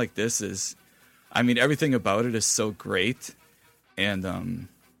song like this is, I mean, everything about it is so great, and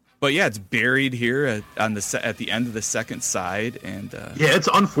but yeah, it's buried here at the end of the second side, and yeah, it's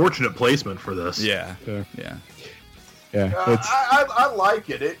unfortunate placement for this. Yeah. I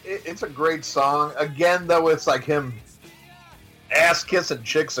like it. It's a great song. Again, though, it's like him ass kissing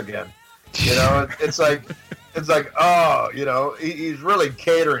chicks again. It's like he's really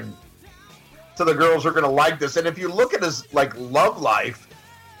catering. It's to the girls who are going to like this. And if you look at his like love life,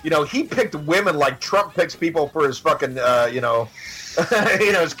 he picked women like Trump picks people for his fucking,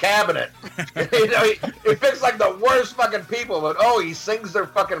 his cabinet. He picks like the worst fucking people, but he sings their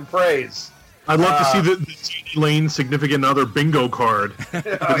fucking praise. I'd love to see the Jeannie Lane significant other bingo card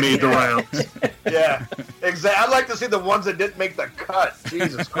that made the rounds. Yeah, exactly. I'd like to see the ones that didn't make the cut.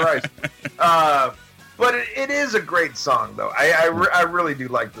 Jesus Christ. But it is a great song, though. I really do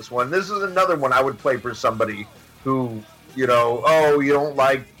like this one. This is another one I would play for somebody who, you don't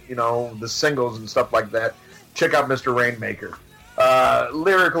like, the singles and stuff like that. Check out Mr. Rainmaker.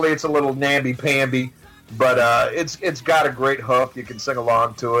 Lyrically, it's a little namby-pamby, but it's got a great hook. You can sing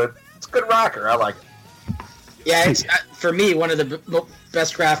along to it. It's a good rocker. I like it. Yeah, it's for me one of the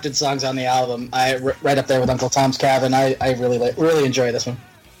best crafted songs on the album. Right up there with Uncle Tom's Cabin. I really enjoy this one.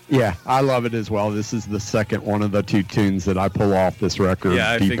 Yeah, I love it as well. This is the second one of the two tunes that I pull off this record.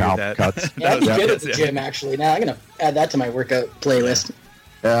 Yeah, I Deep figured Out that. Cuts. Yeah, I'd be good at the gym, actually. Now I'm going to add that to my workout playlist.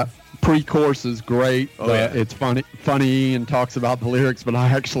 Yeah, pre-chorus is great. It's funny and talks about the lyrics, but I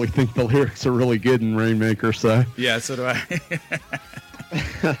actually think the lyrics are really good in Rainmaker. So yeah, so do I.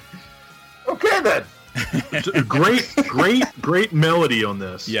 Okay, then. Great melody on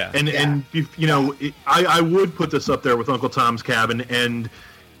this. Yeah. And I would put this up there with Uncle Tom's Cabin, and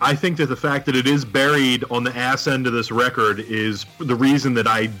I think that the fact that it is buried on the ass end of this record is the reason that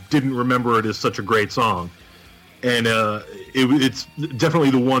I didn't remember it as such a great song. And it's definitely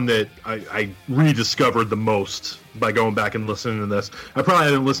the one that I rediscovered the most by going back and listening to this. I probably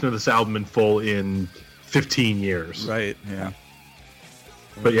haven't listened to this album in full in 15 years. Right, yeah.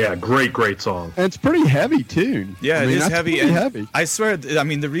 But yeah, great song. And it's pretty heavy tune. Yeah, it is heavy. Pretty heavy. I swear,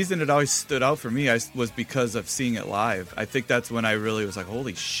 the reason it always stood out for me was because of seeing it live. I think that's when I really was like,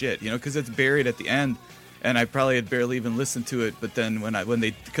 holy shit, because it's buried at the end, and I probably had barely even listened to it. But then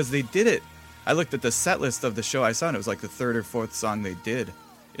because they did it, I looked at the set list of the show I saw, and it was like the third or fourth song they did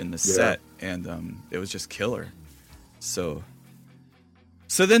in the set, and it was just killer. So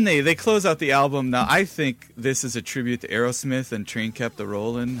then they close out the album. Now, I think this is a tribute to Aerosmith and Train Kept a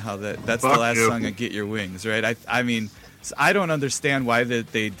Rollin', how that's the last song of Get Your Wings, right? I don't understand why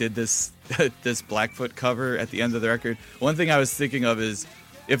they did this this Blackfoot cover at the end of the record. One thing I was thinking of is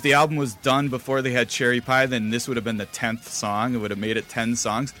if the album was done before they had Cherry Pie, then this would have been the 10th song. It would have made it 10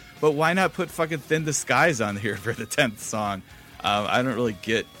 songs. But why not put fucking Thin Disguise on here for the 10th song? I don't really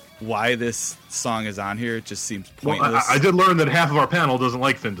get why this song is on here. It just seems pointless. Well, I did learn that half of our panel doesn't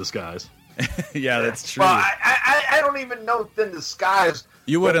like Thin Disguise. Yeah, that's true. Well, I don't even know Thin Disguise.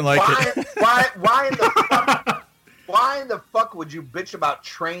 You wouldn't like it. Why in the fuck would you bitch about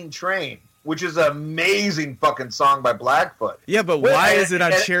Train, which is an amazing fucking song by Blackfoot? Yeah, but why is it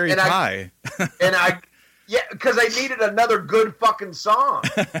on Cherry Pie? Because I needed another good fucking song.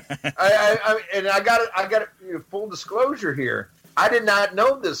 I got full disclosure here. I did not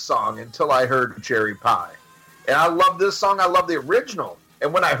know this song until I heard Cherry Pie. And I love this song. I love the original.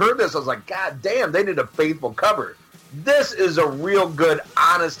 And when I heard this, I was like, God damn, they did a faithful cover. This is a real good,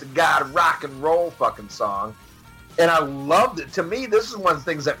 honest to God, rock and roll fucking song. And I loved it. To me, this is one of the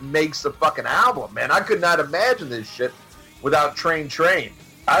things that makes the fucking album, man. I could not imagine this shit without Train.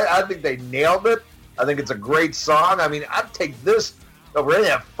 I think they nailed it. I think it's a great song. I'd take this over any of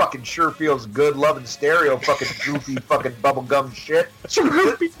that fucking Sure Feels Good, Love and Stereo, fucking goofy fucking bubblegum shit.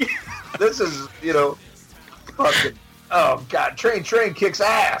 This is, fucking, oh God, Train kicks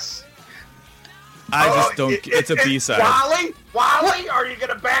ass. I just don't, it's a B-side. Wally, are you going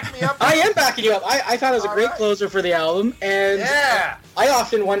to back me up? I am backing you up. I thought it was a great closer for the album, and I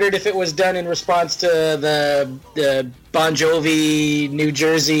often wondered if it was done in response to the Bon Jovi, New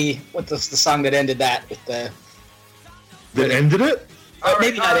Jersey, what's the song that ended that? That ended it?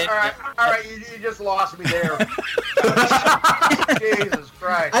 Maybe not it. All right, you just lost me there. Jesus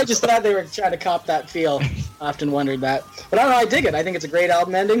Christ. I just thought they were trying to cop that feel. I often wondered that. But I don't know, I dig it. I think it's a great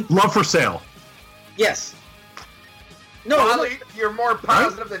album ending. Love for Sale. Yes. No, Wally, you're more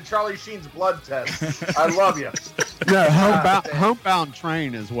positive than Charlie Sheen's blood test. I love you. No, Homebound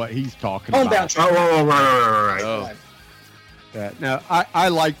Train is what he's talking about. Homebound Train. Oh, right. Oh. Yeah, no, I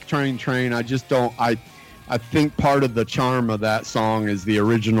like Train. I just don't. I think part of the charm of that song is the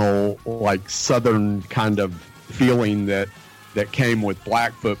original, like, Southern kind of feeling that came with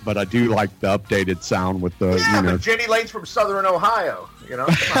Blackfoot, but I do like the updated sound with the, but Jenny Lane's from Southern Ohio,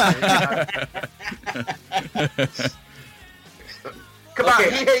 Come on,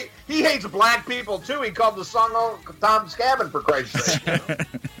 he hates black people, too. He called the song Uncle Tom's Cabin, for Christ's sake.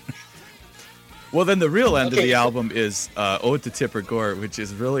 Well, then the real end of the album is Ode to Tipper Gore, which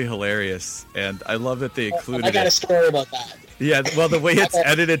is really hilarious, and I love that they included I got a story about that. Yeah, well, the way it's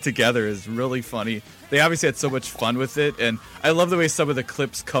edited together is really funny. They obviously had so much fun with it, and I love the way some of the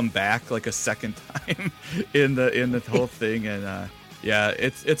clips come back like a second time in the whole thing. And yeah,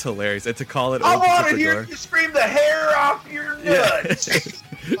 it's hilarious. And to call it, I want to hear you scream the hair off your nuts.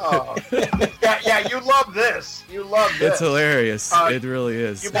 Yeah, you love this. You love this. It's hilarious. It really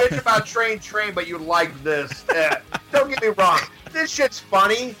is. You bitch about Train, but you like this. Don't get me wrong. This shit's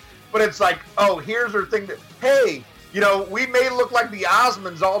funny, but it's like, oh, here's her thing. Hey, we may look like the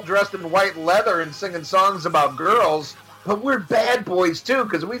Osmonds all dressed in white leather and singing songs about girls, but we're bad boys too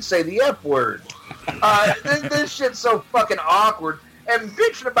because we'd say the F word. This shit's so fucking awkward. And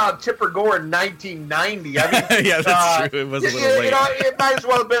bitching about Tipper Gore in 1990. I mean, yeah, that's true. It was a little late. It might as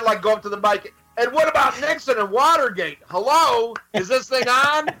well have been like go up to the mic. And what about Nixon and Watergate? Hello? Is this thing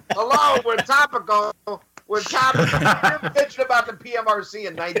on? Hello? We're topical. We're topical. You're bitching about the PMRC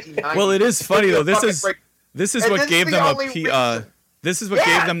in 1990. Well, it is funny though. This is what gave them this is what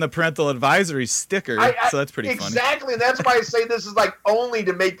gave them the parental advisory sticker. So that's pretty funny. Exactly. That's why I say this is like only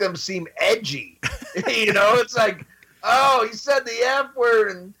to make them seem edgy. It's like, oh, he said the F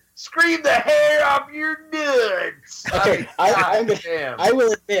word and screamed the hair off your nuts. Okay, I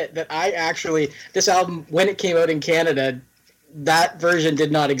will admit that this album, when it came out in Canada, that version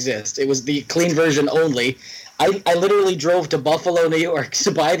did not exist. It was the clean version only. I literally drove to Buffalo, New York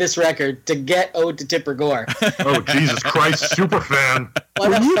to buy this record to get Ode to Tipper Gore. Oh, Jesus Christ, super fan.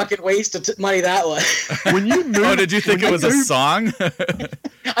 What a fucking waste of money that was. When you moved, did you think it was a song?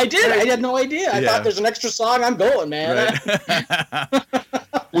 I did. I had no idea. I thought there's an extra song. I'm going, man. Right.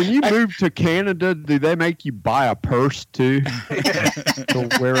 When you moved to Canada, do they make you buy a purse too to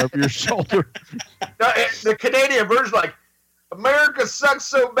wear over your shoulder? No, the Canadian version, like, America sucks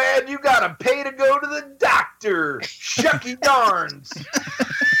so bad you gotta pay to go to the doctor. Shucky darns.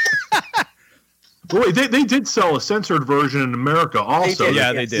 Wait, they did sell a censored version in America also.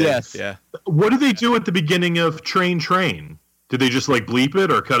 They did. Yes. Yeah. What did they do at the beginning of Train? Did they just like bleep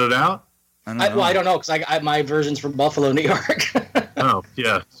it or cut it out? I don't know because my version's from Buffalo, New York. Oh,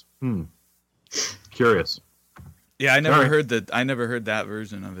 yeah. Curious. Yeah, I never heard that. I never heard that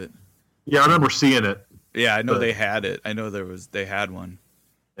version of it. Yeah, I remember seeing it. Yeah, I know they had it. I know they had one.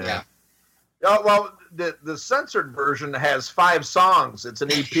 Yeah. Oh, well, the censored version has 5 songs. It's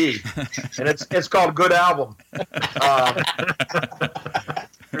an EP, and it's called Good Album.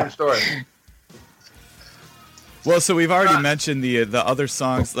 True story. Well, so we've already mentioned the other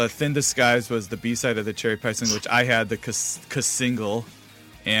songs. Thin Disguise was the B-side of the Cherry Pie single, which I had the single,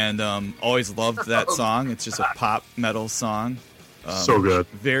 and always loved that song. It's just a pop metal song. So good.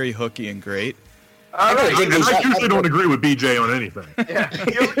 Very hooky and great. I usually don't agree with BJ on anything. Yeah,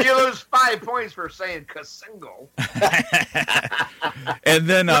 you lose 5 points for saying single. And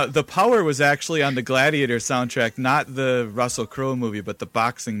then The Power was actually on the Gladiator soundtrack, not the Russell Crowe movie, but the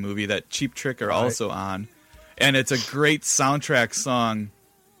boxing movie that Cheap Trick are also on. And it's a great soundtrack song.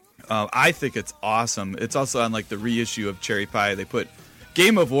 I think it's awesome. It's also on like the reissue of Cherry Pie. They put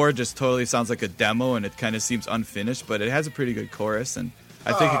Game of War just totally sounds like a demo, and it kind of seems unfinished, but it has a pretty good chorus, and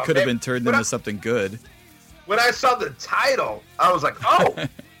I think it could have been turned into something good. When I saw the title, I was like, oh,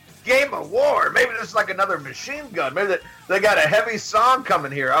 Game of War. Maybe this is like another Machine Gun. Maybe they got a heavy song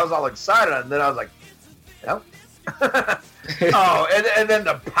coming here. I was all excited, and then I was like, no. Oh, and then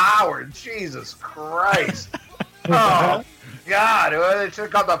The Power. Jesus Christ. Oh, God. They should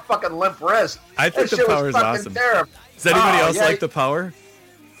have called the fucking Limp Wrist. I think The Power is awesome. Terrible. Does anybody else like The Power?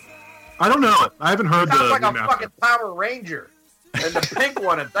 I don't know. I haven't heard sounds like a fucking Power Ranger. And the pink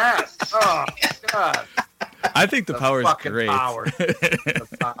one at that. Oh, God. I think The Power is great. Power.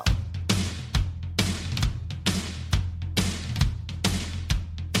 The Power.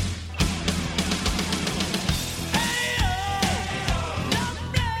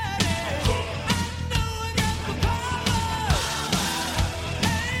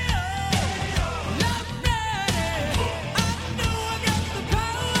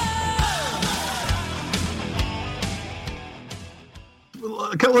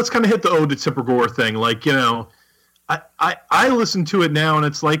 Let's kind of hit the Ode to Tipper Gore thing. Like, I listen to it now and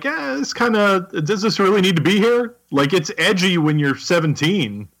it's like, it's kind of, does this really need to be here? Like, it's edgy when you're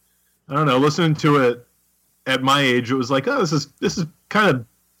 17. I don't know. Listening to it at my age, it was like, oh, this is kind of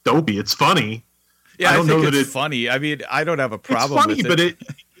dopey. It's funny. Yeah, I think it's funny. I mean, I don't have a problem with it. But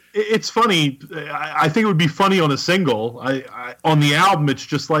it's funny. I think it would be funny on a single. On the album, it's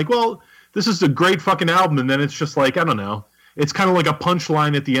just like, well, this is a great fucking album. And then it's just like, I don't know. It's kind of like a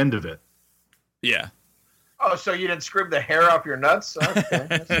punchline at the end of it. Yeah. Oh, so you didn't scream the hair off your nuts?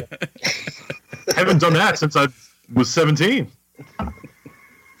 Okay. I haven't done that since I was 17.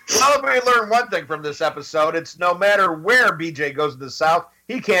 Well, we learned one thing from this episode. It's no matter where BJ goes in the South,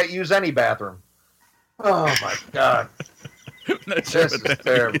 he can't use any bathroom. Oh, my God. This is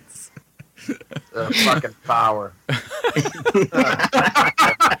terrible. The fucking power.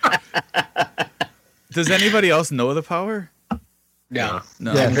 Does anybody else know the power? No.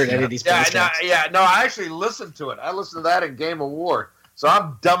 No. I haven't heard any of these podcasts. No, I actually listened to it. I listened to that in Game of War. So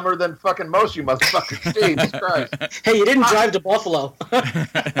I'm dumber than fucking most of you motherfuckers. Jesus Christ. Hey, you didn't drive to Buffalo.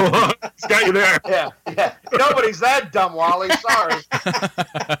 It's got you there. Yeah. Nobody's that dumb, Wally. Sorry.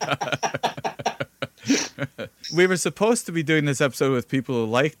 We were supposed to be doing this episode with people who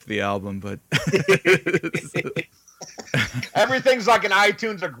liked the album, but everything's like an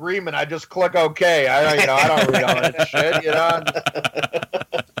iTunes agreement. I just click OK. I don't read all that shit.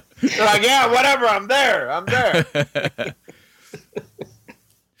 They're like, yeah, whatever. I'm there.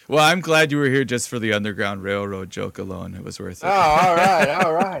 Well, I'm glad you were here just for the Underground Railroad joke alone. It was worth it. Oh,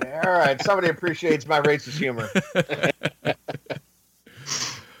 all right. Somebody appreciates my racist humor.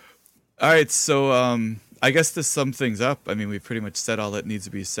 All right, so I guess to sum things up, I mean, we pretty much said all that needs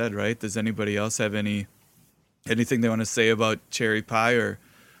to be said, right? Does anybody else have anything they want to say about Cherry Pie? Or,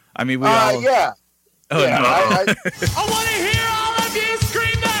 I mean, we all... Yeah. Oh, yeah, no. I want to hear all of you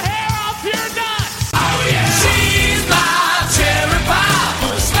scream the hair off your nuts. Oh, yeah. She's my cherry pie.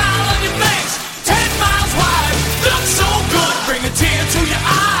 Put a smile on your face. 10 miles wide. Looks so good. Bring a tear to your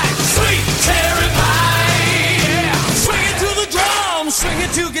eye. Sweet cherry pie. Yeah. Swing it to the drum. Swing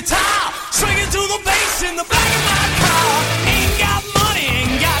it to guitar. Swing it to the bass in the back of my car. Ain't got money.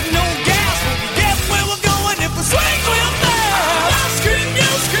 Ain't got no gas. But we get where we're going if we swing real fast. I'll scream,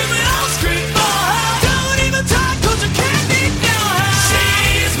 you scream, and I'll scream for her. Don't even talk 'cause you can't ignore her.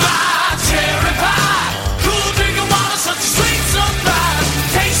 She's my cherry pie. Cool drinking water, such a sweet surprise.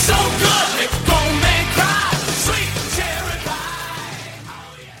 Tastes so good, make a grown man cry. Sweet cherry pie.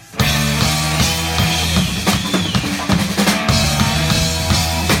 Oh, yes.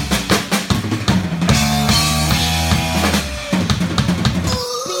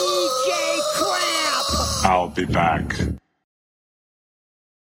 I'll be back.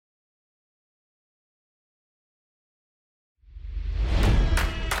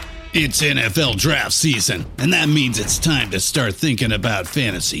 It's NFL draft season, and that means it's time to start thinking about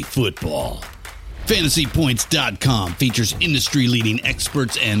fantasy football. FantasyPoints.com features industry-leading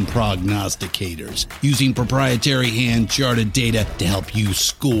experts and prognosticators using proprietary hand-charted data to help you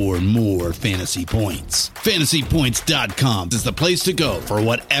score more fantasy points. FantasyPoints.com is the place to go for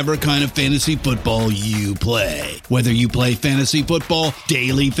whatever kind of fantasy football you play. Whether you play fantasy football,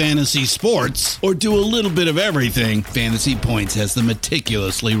 daily fantasy sports, or do a little bit of everything, Fantasy Points has the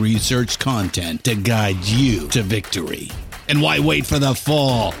meticulously researched content to guide you to victory. And why wait for the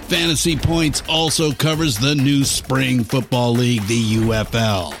fall? Fantasy Points also covers the new spring football league, the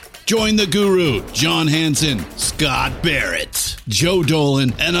UFL. Join the guru, John Hansen, Scott Barrett, Joe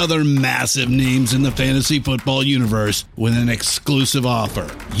Dolan, and other massive names in the fantasy football universe with an exclusive offer.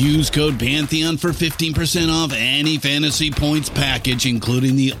 Use code Pantheon for 15% off any Fantasy Points package,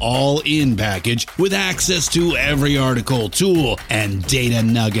 including the all-in package, with access to every article, tool, and data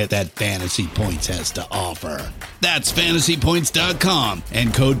nugget that Fantasy Points has to offer. That's FantasyPoints.com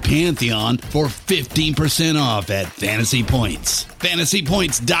and code Pantheon for 15% off at Fantasy Points.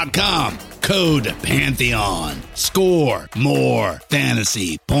 FantasyPoints.com, code Pantheon. Score more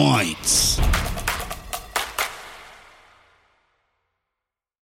fantasy points.